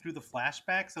like through the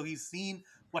flashback, so he's seen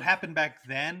what happened back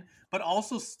then, but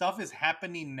also stuff is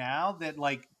happening now that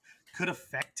like could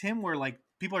affect him, where like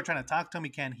people are trying to talk to him, he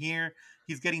can't hear,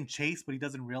 he's getting chased, but he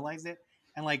doesn't realize it,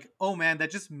 and like oh man, that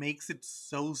just makes it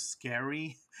so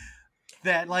scary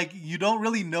that like you don't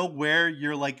really know where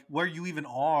you're like where you even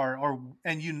are, or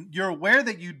and you're aware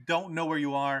that you don't know where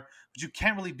you are, but you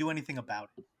can't really do anything about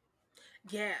it.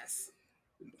 Yes.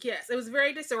 Yes, it was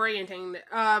very disorienting.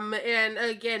 And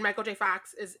again, Michael J.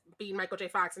 Fox is being Michael J.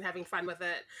 Fox and having fun with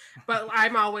it. But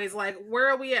I'm always like, where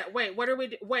are we at? Wait, what are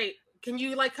we? Wait, can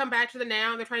you like come back to the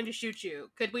now? They're trying to shoot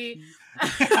you. Could we? So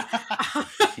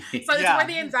it's where Yeah,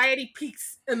 the anxiety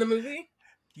peaks in the movie.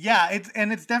 yeah,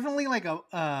 it's definitely like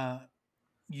a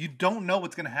you don't know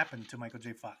what's gonna happen to Michael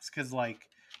J. Fox because like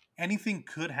anything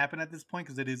could happen at this point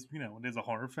because it is it is a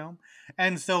horror film,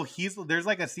 and so there's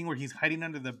like a scene where he's hiding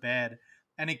under the bed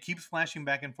and it keeps flashing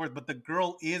back and forth, but the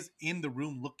girl is in the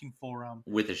room looking for him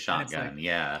With a and it's like shotgun,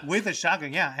 yeah. with a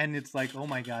shotgun, yeah, and it's like oh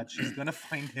my god, she's gonna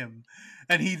find him,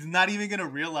 and he's not even gonna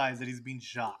realize that he's being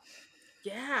shot.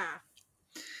 Yeah.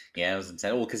 Yeah, it was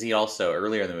insane. Well, because he also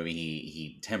earlier in the movie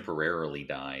he temporarily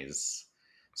dies.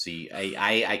 So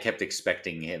I kept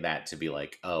expecting that to be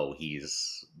like, oh,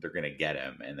 they're gonna get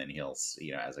him, and then he'll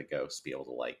as a ghost be able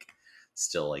to like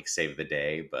still like save the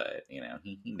day, but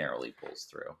he narrowly pulls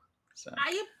through. So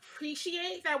I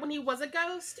appreciate that when he was a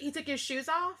ghost, he took his shoes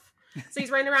off. So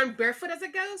he's running around barefoot as a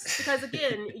ghost because,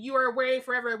 again, you are wearing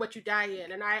forever what you die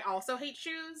in. And I also hate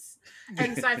shoes.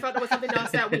 And so I felt it was something else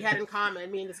that we had in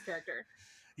common, me and this character.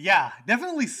 Yeah,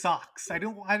 definitely socks. I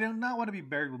do not want to be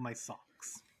buried with my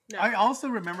socks. No. I also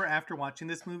remember after watching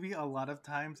this movie, a lot of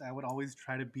times I would always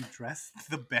try to be dressed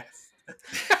the best.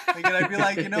 Like, and I'd be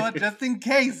like, you know what, just in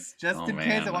case, case,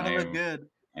 I want to look good.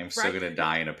 I'm still gonna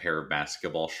die in a pair of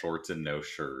basketball shorts and no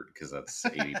shirt because that's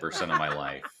 80% of my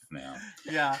life now.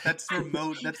 Yeah, that's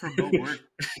remote. That's remote work.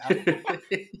 As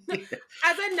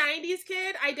a 90s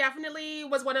kid, I definitely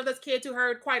was one of those kids who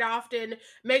heard quite often,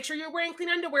 make sure you're wearing clean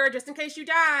underwear just in case you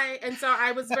die. And so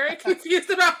I was very confused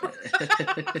about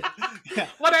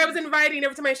what I was inviting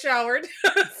every time I showered.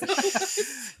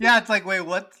 Yeah, it's like, wait,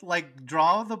 what? Like,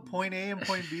 draw the point A and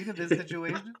point B to this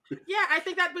situation? Yeah, I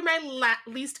think that'd be my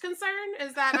least concern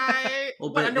is that well,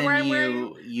 what but underwear then I'm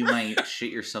wearing. you might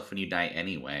shit yourself when you die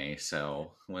anyway.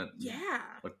 So what? Yeah.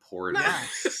 What poor No.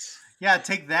 advice. Yeah,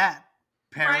 take that,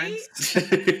 parents.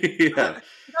 Right? Yeah.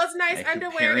 Those nice Like,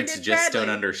 underwear. parents just badly. don't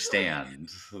understand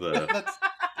the.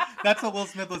 That's what Will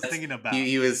Smith was thinking about.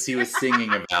 He was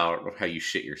singing about how you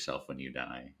shit yourself when you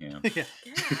die. Yeah.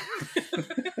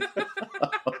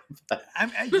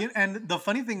 And the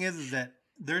funny thing is that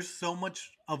there's so much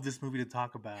of this movie to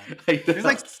talk about. There's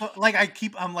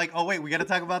I'm like, oh wait, we got to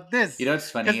talk about this. You know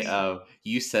what's funny?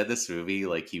 You said this movie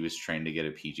like he was trying to get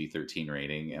a PG-13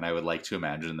 rating, and I would like to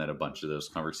imagine that a bunch of those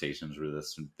conversations were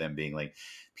them being like,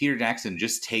 Peter Jackson,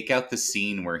 just take out the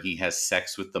scene where he has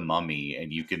sex with the mummy,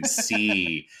 and you can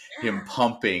see him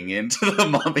pumping into the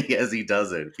mummy as he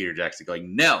does it. Peter Jackson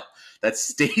going, no, that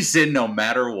stays in no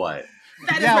matter what.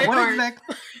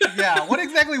 What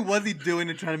exactly was he doing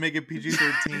to try to make it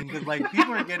PG-13? Because like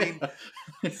people are getting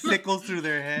sickles through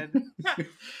their head.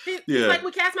 He's like,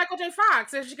 we cast Michael J.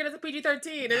 Fox, and she get us a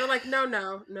PG-13, and they're like,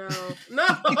 no.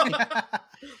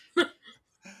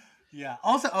 Yeah.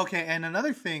 Also, okay, and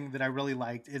another thing that I really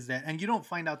liked is that, and you don't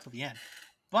find out till the end,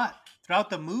 but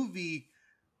throughout the movie,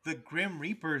 the Grim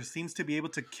Reaper seems to be able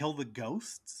to kill the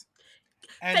ghosts,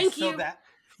 and Thank you. that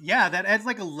adds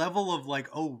like a level of like,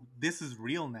 oh, this is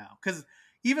real now. Because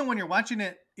even when you're watching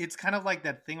it, it's kind of like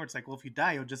that thing where it's like, well, if you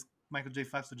die, Michael J.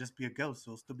 Fox will just be a ghost,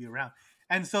 so he'll still be around.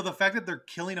 And so the fact that they're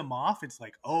killing him off, it's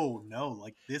like, oh no,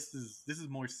 like this is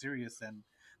more serious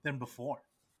than before.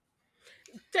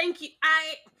 Thank you.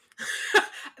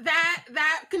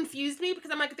 That confused me because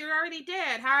I'm like, they're already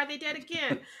dead. How are they dead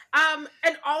again?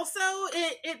 And also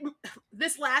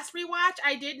this last rewatch,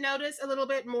 I did notice a little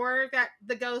bit more that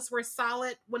the ghosts were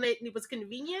solid when it was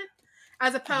convenient,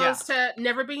 as opposed to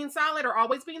never being solid or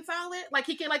always being solid. Like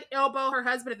he can like elbow her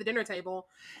husband at the dinner table.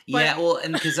 Yeah, well,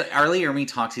 and because Arlie Ermy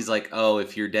talks, he's like, oh,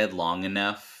 if you're dead long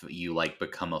enough, you like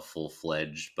become a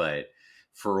full-fledged, but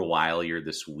for a while you're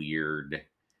this weird,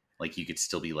 like you could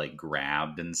still be like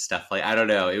grabbed and stuff. Like, I don't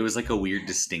know, it was like a weird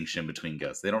distinction between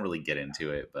ghosts. They don't really get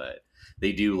into it, but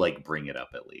they do like bring it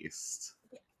up at least.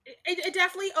 It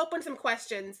definitely opened some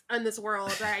questions in this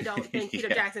world that I don't think Peter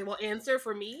Yeah. Jackson will answer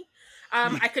for me.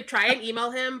 I could try and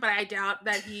email him, but I doubt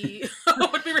that he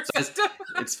would be receptive.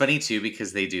 It's funny too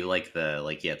because they do like the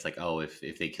like, yeah, it's like, oh, if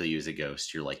they kill you as a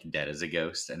ghost, you're like dead as a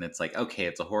ghost, and it's like, okay,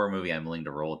 it's a horror movie, I'm willing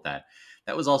to roll with that.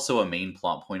 That was also a main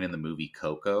plot point in the movie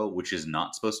Coco, which is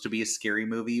not supposed to be a scary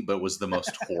movie, but was the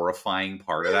most horrifying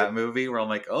part of that movie. Where I'm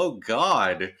like, oh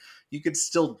god, you could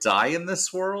still die in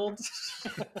this world.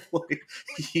 Like,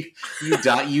 you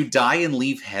die and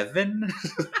leave heaven.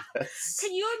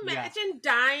 Can you imagine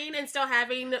dying and still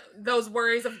having those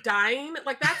worries of dying?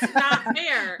 Like, that's not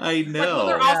fair. I Like, know. will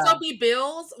there also be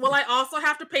bills? Will I also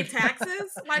have to pay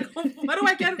taxes? Like, what do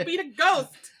I get to being a ghost?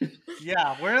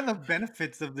 Yeah, where are the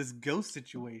benefits of this ghost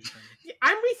situation?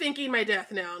 I'm rethinking my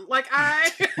death now. Like,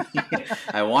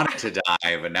 I wanted to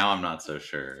die, but now I'm not so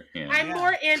sure. Yeah. I'm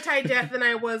more anti-death than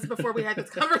I was before we had this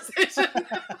conversation.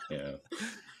 Yeah.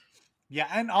 Yeah,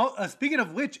 and speaking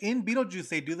of which, in Beetlejuice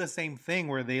they do the same thing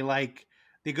where they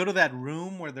go to that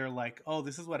room where they're like, oh,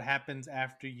 this is what happens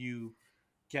after you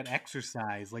get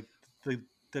exercise, like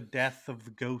the death of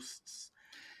the ghosts.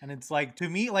 And it's like, to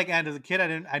me, like, and as a kid,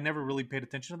 I never really paid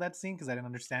attention to that scene because I didn't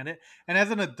understand it. And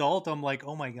as an adult, I'm like,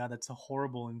 oh my god, that's a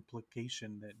horrible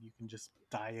implication that you can just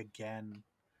die again,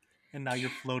 and now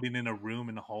you're floating in a room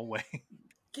in a hallway.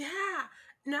 Yeah.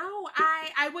 No,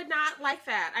 I would not like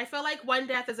that. I feel like one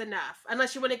death is enough,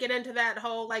 unless you want to get into that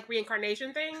whole like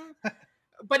reincarnation thing.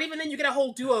 But even then, you get a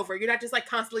whole do-over. You're not just like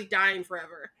constantly dying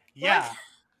forever. Yeah, Like,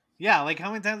 yeah. Like,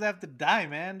 how many times do I have to die,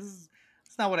 man?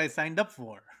 It's not what I signed up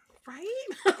for.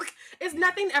 right? Is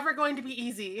nothing ever going to be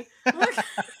easy? Like,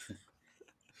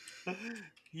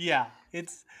 Yeah,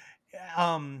 it's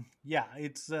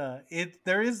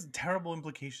there is terrible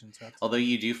implications. Although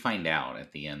you do find out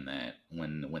at the end that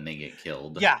when they get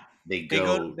killed, Yeah, they they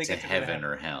go get to heaven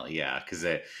or hell. Yeah, because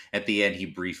at the end he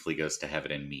briefly goes to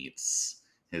heaven and meets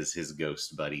his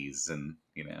ghost buddies, and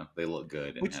they look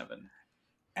good in heaven.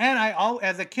 And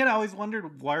as a kid, I always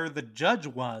wondered where the judge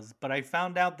was, but I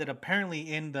found out that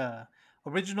apparently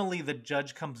originally the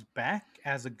judge comes back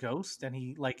as a ghost, and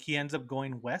he ends up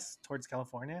going west towards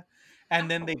California, and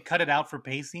then they cut it out for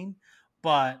pacing.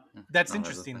 But that's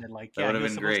interesting. That would have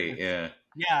been great. Yeah,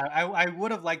 I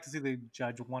would have liked to see the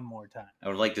judge one more time. I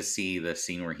would like to see the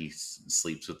scene where he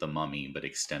sleeps with the mummy, but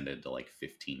extended to like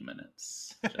 15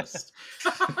 minutes. Just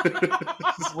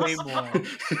way more.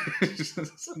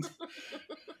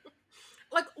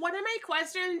 like, one of my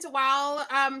questions while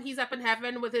he's up in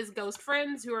heaven with his ghost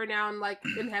friends who are now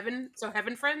in heaven, so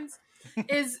heaven friends,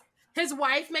 is his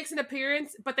wife makes an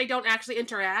appearance, but they don't actually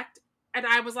interact. And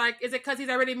I was like, is it because he's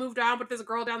already moved on with this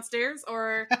girl downstairs?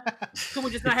 Or could we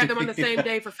just not have them on the same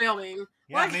day for filming?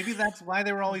 Yeah, maybe that's why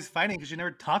they were always fighting, because she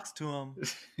never talks to him.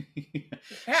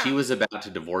 Yeah. She was about to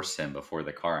divorce him before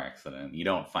the car accident. You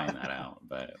don't find that out,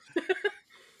 but...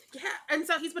 Yeah, and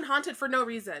so he's been haunted for no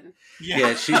reason.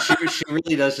 Yeah, she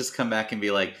really does just come back and be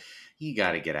like, you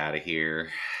got to get out of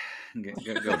here.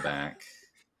 Go back.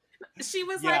 She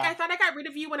was like, I thought I got rid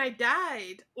of you when I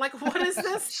died. Like, what is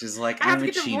this? She's like, I'm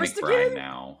a Chi McBride again?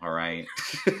 Now, all right?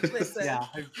 Listen. Yeah,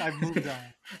 I've moved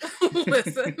on.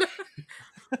 Listen.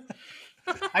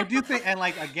 I do think, and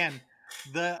like, again,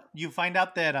 you find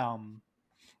out that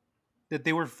that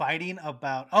they were fighting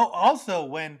about... Oh, also,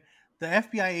 when the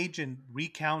FBI agent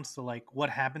recounts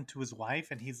what happened to his wife,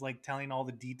 and he's like telling all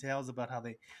the details about how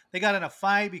they got in a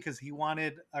fight because she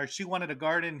wanted a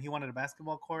garden, he wanted a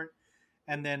basketball court.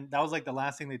 And then that was like the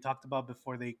last thing they talked about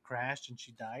before they crashed and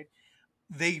she died.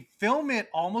 They film it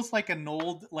almost like an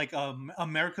old,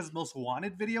 America's Most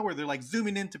Wanted video where they're like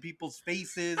zooming into people's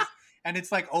faces and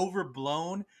it's like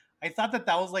overblown. I thought that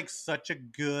was like such a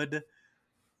good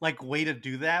way to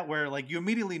do that, where like you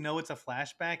immediately know it's a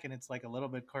flashback and it's like a little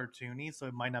bit cartoony, so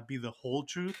it might not be the whole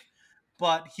truth.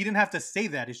 But he didn't have to say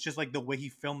that. It's just like the way he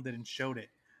filmed it and showed it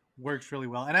works really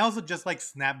well. And I also just like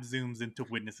snap zooms into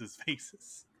witnesses'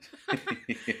 faces.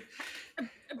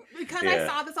 Because I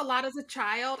saw this a lot as a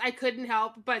child, I couldn't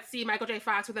help but see Michael J.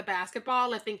 Fox with a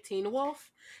basketball and think Teen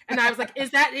Wolf. And I was like,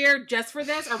 is that here just for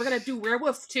this? Or are we going to do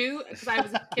werewolves too? Because I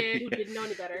was a kid who didn't know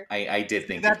any better. I did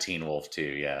think of Teen Wolf too,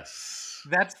 yes.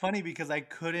 That's funny because I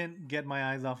couldn't get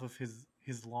my eyes off of his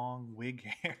his long wig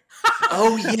hair.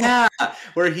 Oh yeah,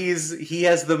 where he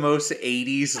has the most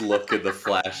 80s look in the Yeah,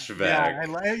 flashback. I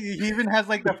like. He even has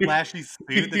like the flashy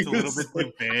suit that's a little bit He's too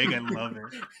like, big. I love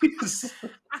it. he's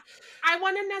I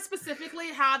want to know specifically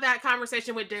how that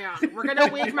conversation went down. We're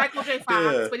gonna wig Michael J. Fox,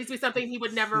 yeah. but it needs to be something he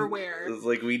would never wear. It's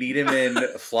like we need him in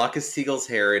Flock of Seagulls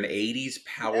hair and 80s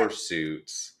power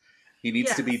suits. He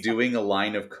needs to be Yes, doing a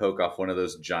line of coke off one of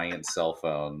those giant cell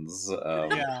phones.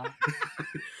 Yeah,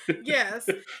 yes.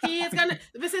 He is gonna.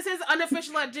 This is his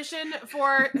unofficial audition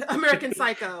for American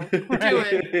Psycho. Do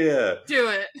right. it. Yeah. Do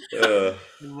it. Uh,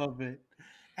 I love it.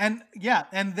 And yeah,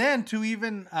 and then to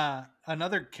even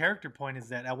another character point is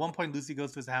that at one point Lucy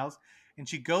goes to his house and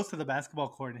she goes to the basketball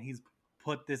court and he's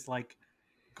put this like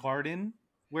garden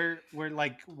where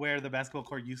the basketball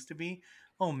court used to be.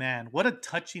 Oh man, what a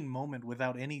touching moment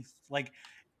without any like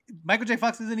Michael J.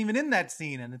 Fox isn't even in that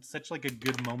scene and it's such like a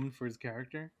good moment for his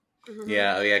character. Mhm.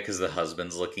 yeah, oh yeah, because the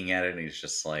husband's looking at it and he's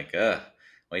just like,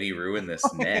 why'd he ruin this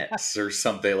Oh, net? yeah. Or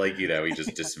something like, he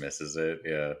just dismisses it.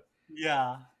 Yeah.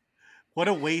 Yeah. What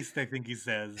a waste, I think he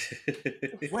says.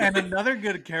 Well, and another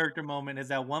good character moment is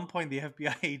at one point the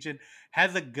FBI agent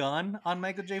has a gun on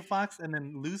Michael J. Fox, and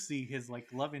then Lucy, his like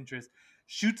love interest,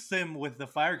 shoots him with the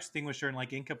fire extinguisher and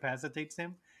like incapacitates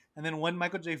him. And then when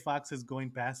Michael J. Fox is going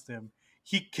past him,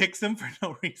 he kicks him for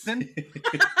no reason.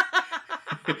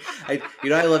 I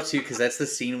love too because that's the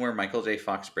scene where Michael J.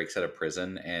 Fox breaks out of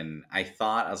prison, and I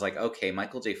was like, okay,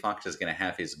 Michael J. Fox is gonna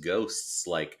have his ghosts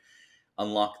like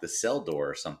unlock the cell door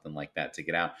or something like that to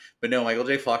get out. But no, Michael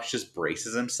J. Fox just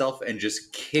braces himself and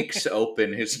just kicks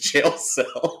open his jail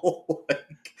cell.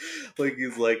 like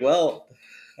he's like, well,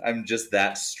 I'm just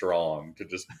that strong to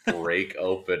just break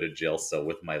open a jail cell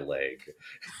with my leg.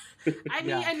 I mean,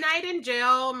 Yeah, a night in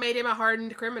jail made him a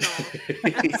hardened criminal.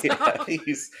 Yeah, So,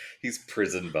 he's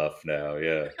prison buff now.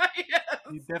 Yeah.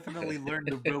 he definitely learned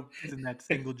the ropes in that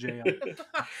single jail.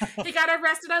 he got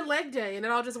arrested on leg day, and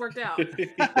it all just worked out.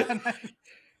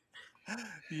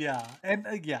 Yeah, and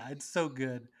yeah, it's so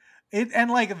good. It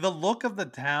and like the look of the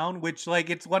town, which like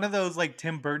it's one of those like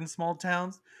Tim Burton small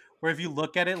towns where if you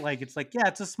look at it, like it's like yeah,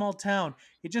 it's a small town.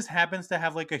 It just happens to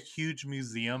have like a huge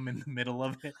museum in the middle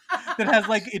of it that has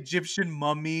like Egyptian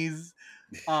mummies,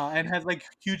 and has like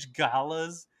huge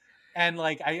galas, and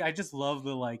like I just love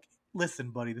the like.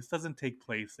 Listen, buddy, this doesn't take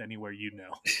place anywhere you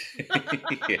know.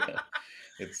 Yeah.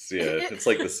 It's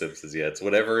like The Simpsons. Yeah, it's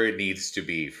whatever it needs to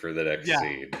be for the next Yeah,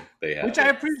 scene. They which have I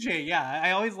it. appreciate. Yeah,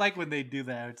 I always like when they do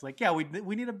that. It's like, yeah, we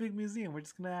need a big museum. We're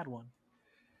just gonna add one.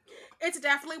 It's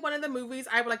definitely one of the movies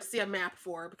I would like to see a map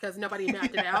for because nobody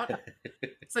mapped it Yeah, out,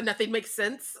 so nothing makes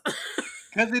sense.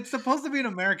 because it's supposed to be in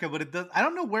America, but it does. I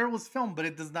don't know where it was filmed, but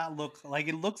it does not look like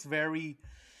it looks very.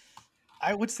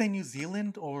 I would say New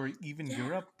Zealand or even Yeah.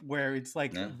 Europe, where it's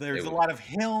like No, there's a lot of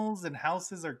hills and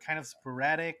houses are kind of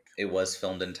sporadic. it was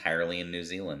filmed entirely in New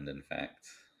Zealand, in fact.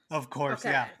 Of course, Okay.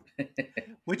 yeah,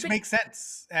 which But makes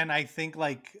sense, and I think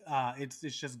like it's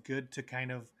just good to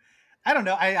kind of. I don't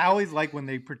know. I always like when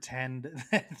they pretend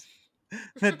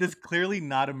that this clearly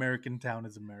not American town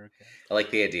is America. I like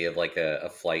the idea of like a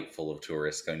flight full of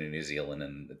tourists going to New Zealand,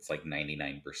 and it's like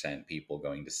 99% people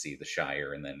going to see the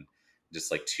Shire, and then just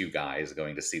like two guys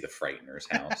going to see the Frighteners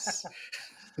house.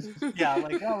 Yeah,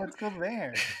 like oh, let's go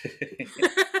there.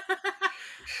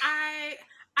 I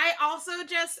I also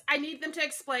just I need them to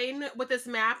explain with this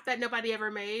map that nobody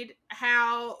ever made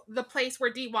how the place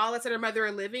where Dee Wallace and her mother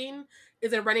are living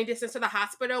is in running distance to the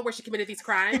hospital where she committed these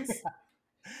crimes.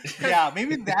 Yeah,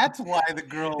 maybe that's why the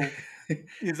girl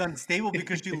is unstable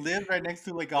because she lives right next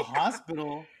to like a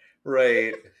hospital.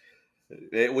 Right.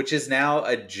 Which is now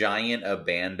a giant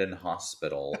abandoned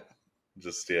hospital.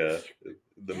 Just, yeah, in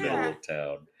the middle Yeah, Yeah, of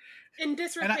town. in and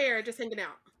disrepair, just hanging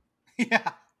out.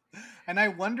 yeah, and I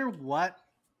wonder what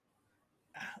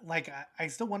like I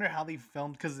still wonder how they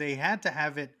filmed because they had to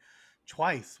have it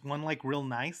twice, one like real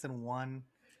nice and one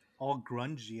all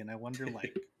grungy, and I wonder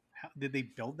like how did they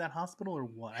build that hospital or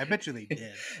what? I bet you they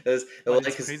did, Well, but it's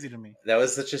like, 'cause crazy to me. that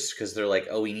was such just because they're like,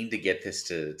 oh, we need to get this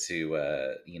to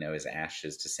his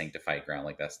ashes to sanctify ground.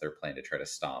 Like that's their plan to try to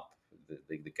stop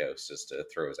the ghost, is to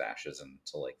throw his ashes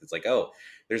into like it's like, oh,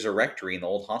 there's a rectory in the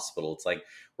old hospital. It's like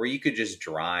where you could just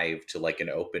drive to like an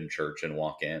open church and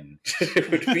walk in. It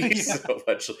would be Yeah, so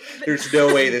much. There's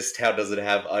no way this town doesn't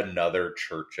have another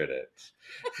church in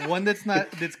it. one that's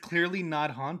clearly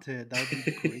not haunted. That would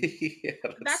be great.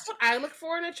 Yeah, That's what I look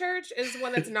for in a church is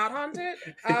one that's not haunted.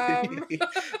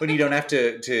 when you don't have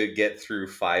to get through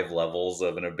 5 levels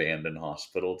of an abandoned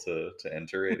hospital to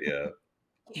enter it. Yeah.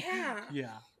 Yeah.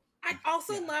 Yeah, I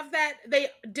also yeah, love that they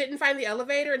didn't find the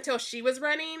elevator until she was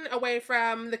running away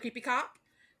from the creepy cop.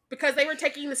 because they were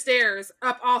taking the stairs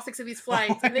up all 6 of these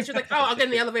flights, and then she's like, "Oh, I'll get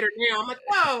in the elevator now." I'm like,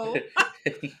 "Whoa!"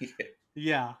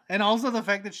 Yeah, and also the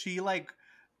fact that she like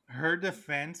her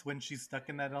defense when she's stuck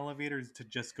in that elevator is to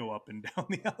just go up and down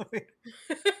the elevator.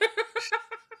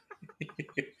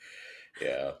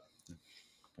 Yeah.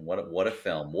 What a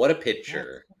film. What a Yeah,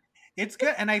 picture. it's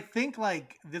good, and I think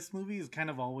like this movie is kind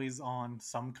of always on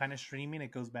some kind of streaming.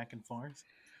 It goes back and forth,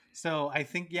 so I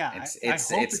think yeah, It's I it's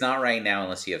hope it's it. not right now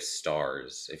unless you have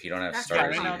stars. If you don't have That's Yeah, stars,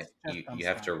 right now true. it's just on you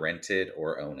have to Star, rent it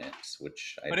or own it,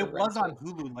 which I had but to it was rent on it.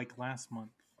 Hulu like last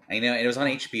month. I know, and it was on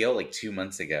Uh, HBO like 2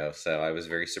 months ago, so I was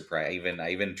very surprised. I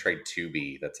even tried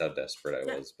Tubi. That's how desperate I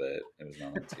Yeah. was, but it was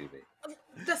not on Tubi.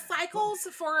 The cycles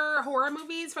for horror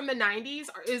movies from the 90s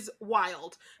is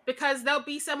wild because they'll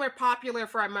be somewhere popular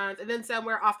for a month and then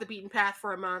somewhere off the beaten path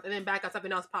for a month and then back on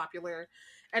something else popular.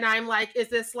 And I'm like, is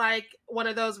this like one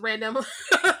of those random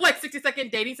like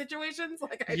 60-second dating situations?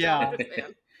 Like, I don't yeah,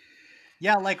 understand.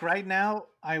 yeah, like right now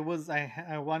I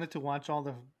wanted to watch all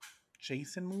the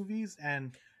Jason movies,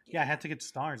 and yeah, I had to get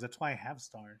stars. That's why I have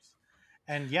stars.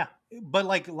 And yeah, but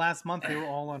like last month they were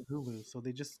all on Hulu, so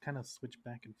they just kind of switched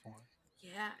back and forth.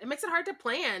 Yeah, it makes it hard to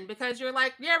plan because you're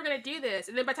like, yeah, we're gonna do this,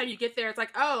 and then by the time you get there, it's like,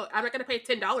 oh, I'm not gonna pay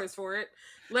 $10 for it.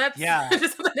 Let's Yeah, do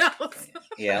something else.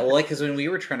 Yeah, well, like because when we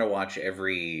were trying to watch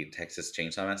every Texas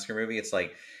Chainsaw Massacre movie, it's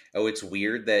like, oh, it's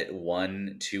weird that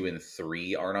 1, 2, and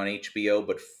 3 aren't on HBO,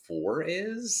 but 4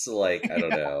 is. Like, I don't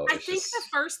yeah, know. I It's think the just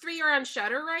first 3 are on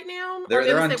Shutter right now, or they're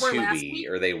at least on they were last Tubi, week.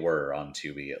 or they were on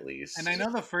Tubi at and I least.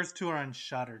 know the first two are on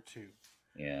Shutter too.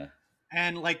 Yeah,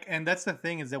 And like, and that's the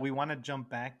thing is that we want to jump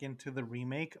back into the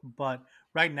remake, but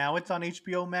right now it's on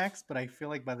HBO Max. But I feel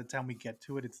like by the time we get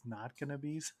to it, it's not gonna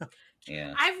be. So.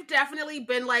 yeah, I've definitely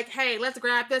been like, hey, let's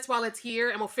grab this while it's here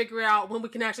and we'll figure out when we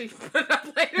can actually put it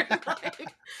up later in life.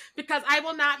 Because I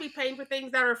will not be paying for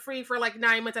things that are free for like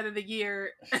 9 months out of the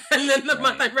year. And then the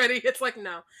month right. I'm ready, it's like,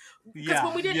 no. Because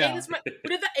when Yeah, we did yeah, we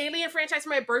did the Alien franchise for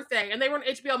my birthday and they were on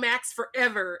HBO Max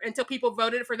forever until people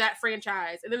voted for that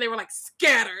franchise. And then they were like,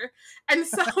 scatter. And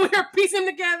so we were piecing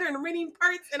them together and reading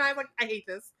parts. And I was like, I hate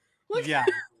this. Like, yeah,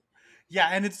 yeah.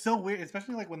 And it's so weird,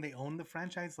 especially like when they own the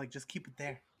franchise. Like, just keep it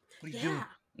there. What are you yeah, doing?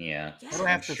 Yeah, I don't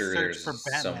yeah. I'm have to sure search for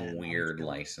there's some Batman on weird HBO.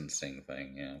 licensing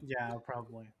thing. Yeah, Yeah,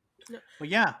 probably. No, But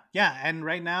yeah, yeah, and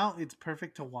right now it's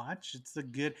perfect to watch. It's a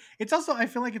good. It's also I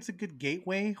feel like it's a good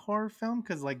gateway horror film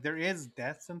because like there is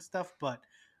deaths and stuff, but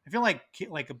I feel like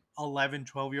like a 11,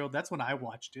 12-year-old. That's when I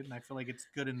watched it, and I feel like it's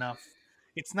good enough.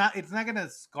 It's not gonna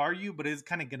scar you, but it's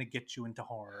kind of gonna get you into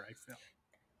horror. I feel.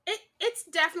 it's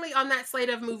definitely on that slate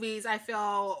of movies I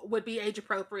feel would be age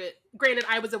appropriate. Granted,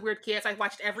 I was a weird kid, so I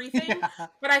watched everything. Yeah,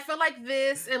 But I feel like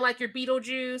this and like your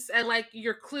Beetlejuice and like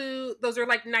your Clue, those are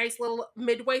like nice little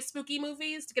midway spooky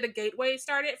movies to get a gateway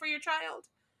started for your child.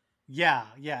 yeah,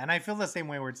 yeah, and I feel the same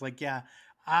way where it's like, yeah,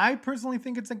 I personally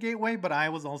think it's a gateway, but I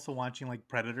was also watching like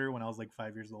Predator when I was like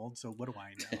 5 years old. So what do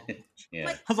I know? yeah.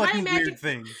 Like I was watching weird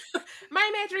things.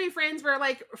 my imaginary friends were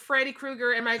like Freddy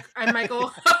Krueger and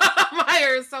Michael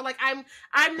Myers. So like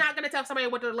I'm not gonna tell somebody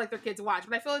what to let their kids watch,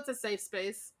 but I feel it's a safe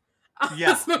space.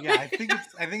 Yeah, This movie. yeah. I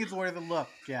think it's worth a look.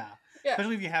 Yeah, Yeah.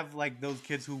 especially if you have like those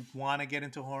kids who want to get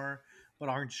into horror but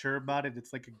aren't sure about it.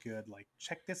 It's like a good like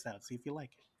check this out, see if you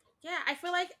like it. Yeah, I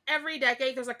feel like every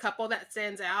decade there's a couple that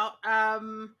stands out.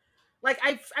 Like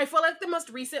I feel like the most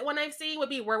recent one I've seen would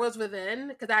be Werewolves Within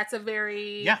because that's a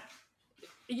very Yeah,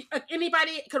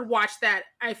 anybody could watch that.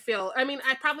 I feel. I mean,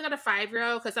 I probably not a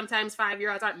 5-year-old because sometimes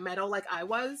 5-year-olds aren't metal like I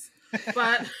was,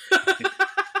 but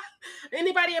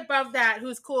anybody above that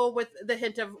who's cool with the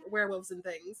hint of werewolves and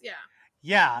things. Yeah.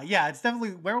 yeah, yeah. It's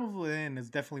definitely Werewolf Within is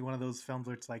definitely one of those films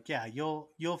where it's like, yeah,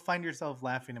 you'll find yourself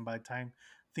laughing, and by the time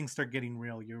things start getting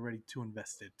real, you're ready to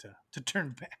invested to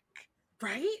turn back.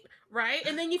 Right, right,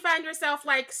 and then you find yourself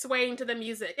like swaying to the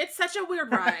music. It's such a weird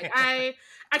ride. I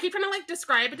keep trying to like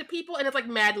describe it to people, and it's like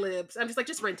Mad Libs. I'm just like,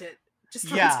 just rent it,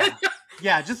 just rent Yeah, it.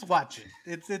 yeah. Just watch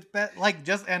it. Like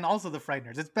just and also the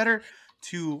Frighteners. It's better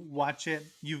to watch it.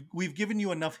 We've given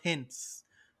you enough hints,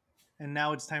 and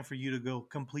now it's time for you to go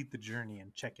complete the journey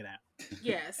and check it out.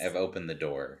 Yes. I've opened the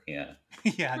door. Yeah.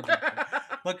 Yeah, definitely.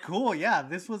 But cool. Yeah,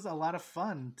 this was a lot of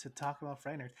fun to talk about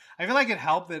Frighteners. I feel like it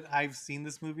helped that I've seen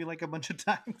this movie like a bunch of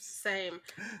times, Same.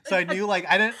 so I knew like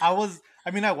I didn't. I was.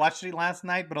 I mean, I watched it last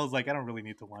night, but I was like, I don't really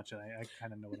need to watch it. I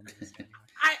kind of know what I'm going to say anyway.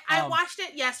 I watched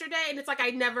it yesterday and it's like I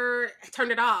never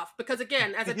turned it off because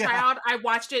again, as a Yeah, child, I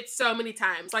watched it so many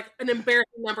times, like an embarrassing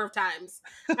number of times.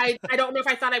 I don't know if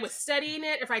I thought I was studying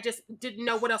it, if I just didn't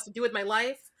know what else to do with my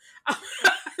life.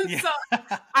 yeah, So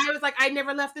I was like, I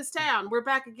never left this town. We're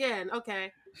back again.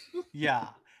 Okay. yeah,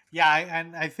 yeah.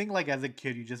 And I think like as a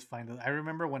kid, you just find. I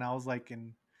remember when I was like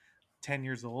in 10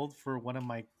 years old, for one of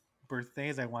my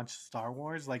birthdays, I watched Star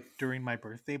Wars like during my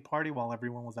birthday party while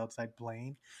everyone was outside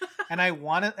playing. And I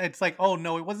wanted, it's like, oh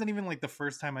no, it wasn't even like the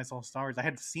first time I saw Star Wars. I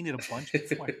had seen it a bunch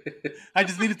before. I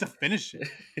just needed to finish it.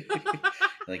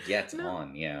 Like, yeah, it's No.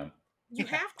 on. Yeah. You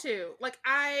Yeah. have to. Like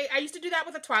I used to do that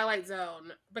with the Twilight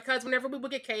Zone because whenever we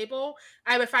would get cable,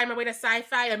 I would find my way to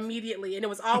sci-fi immediately and it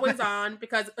was always on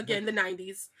because again the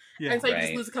 90s. Yeah. And so you just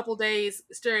Right. lose a couple days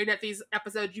staring at these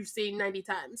episodes you've seen 90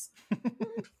 times.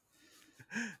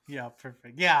 Yeah,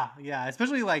 perfect. Yeah, yeah.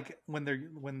 Especially like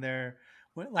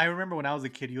I remember when I was a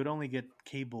kid, you would only get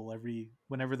cable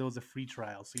whenever there was a free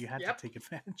trial, so you had Yep. to take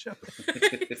advantage of it.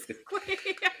 Exactly.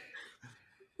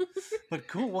 But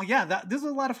cool. Well, yeah, this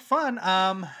was a lot of fun.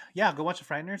 Yeah, go watch the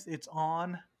Frighteners. It's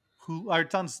on Hulu, or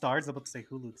it's on Stars. I'm about to say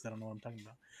Hulu because I don't know what I'm talking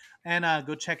about. And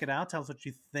go check it out. Tell us what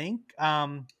you think.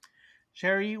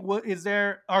 Sherry, what is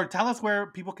there? Or tell us where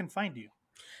people can find you.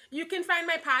 You can find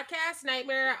my podcast,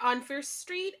 Nightmare on Fierce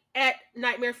Street, at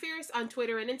Nightmare Fierce on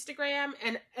Twitter and Instagram,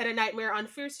 and at A Nightmare on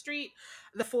Fierce Street,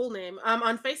 the full name,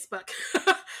 on Facebook.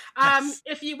 Yes.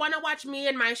 If you want to watch me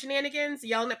and my shenanigans,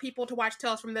 yelling at people to watch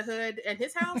Tales from the Hood and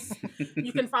his house,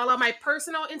 you can follow my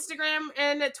personal Instagram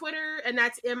and Twitter, and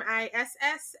that's MISSSHARAI.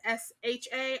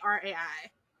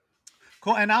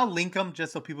 Cool. And I'll link them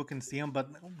just so people can see them, but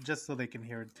just so they can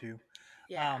hear it too.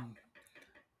 Yeah.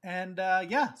 And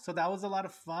yeah, so that was a lot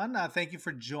of fun. Thank you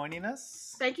for joining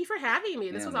us. Thank you for having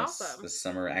me. This Yeah, was awesome. This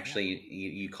summer, actually,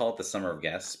 you call it the summer of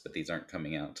guests, but these aren't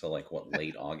coming out till like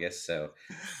late August. So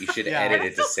you should Yeah. edit But it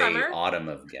it's to still say summer. autumn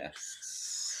of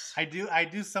guests. I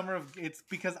do summer of. It's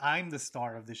because I'm the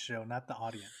star of this show, not the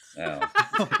audience. Oh.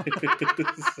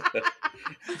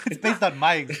 It's based on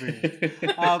my experience.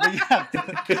 But yeah.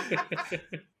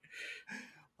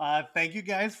 Thank you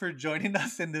guys for joining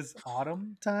us in this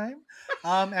autumn time.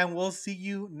 And we'll see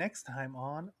you next time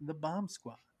on the Bomb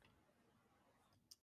Squad.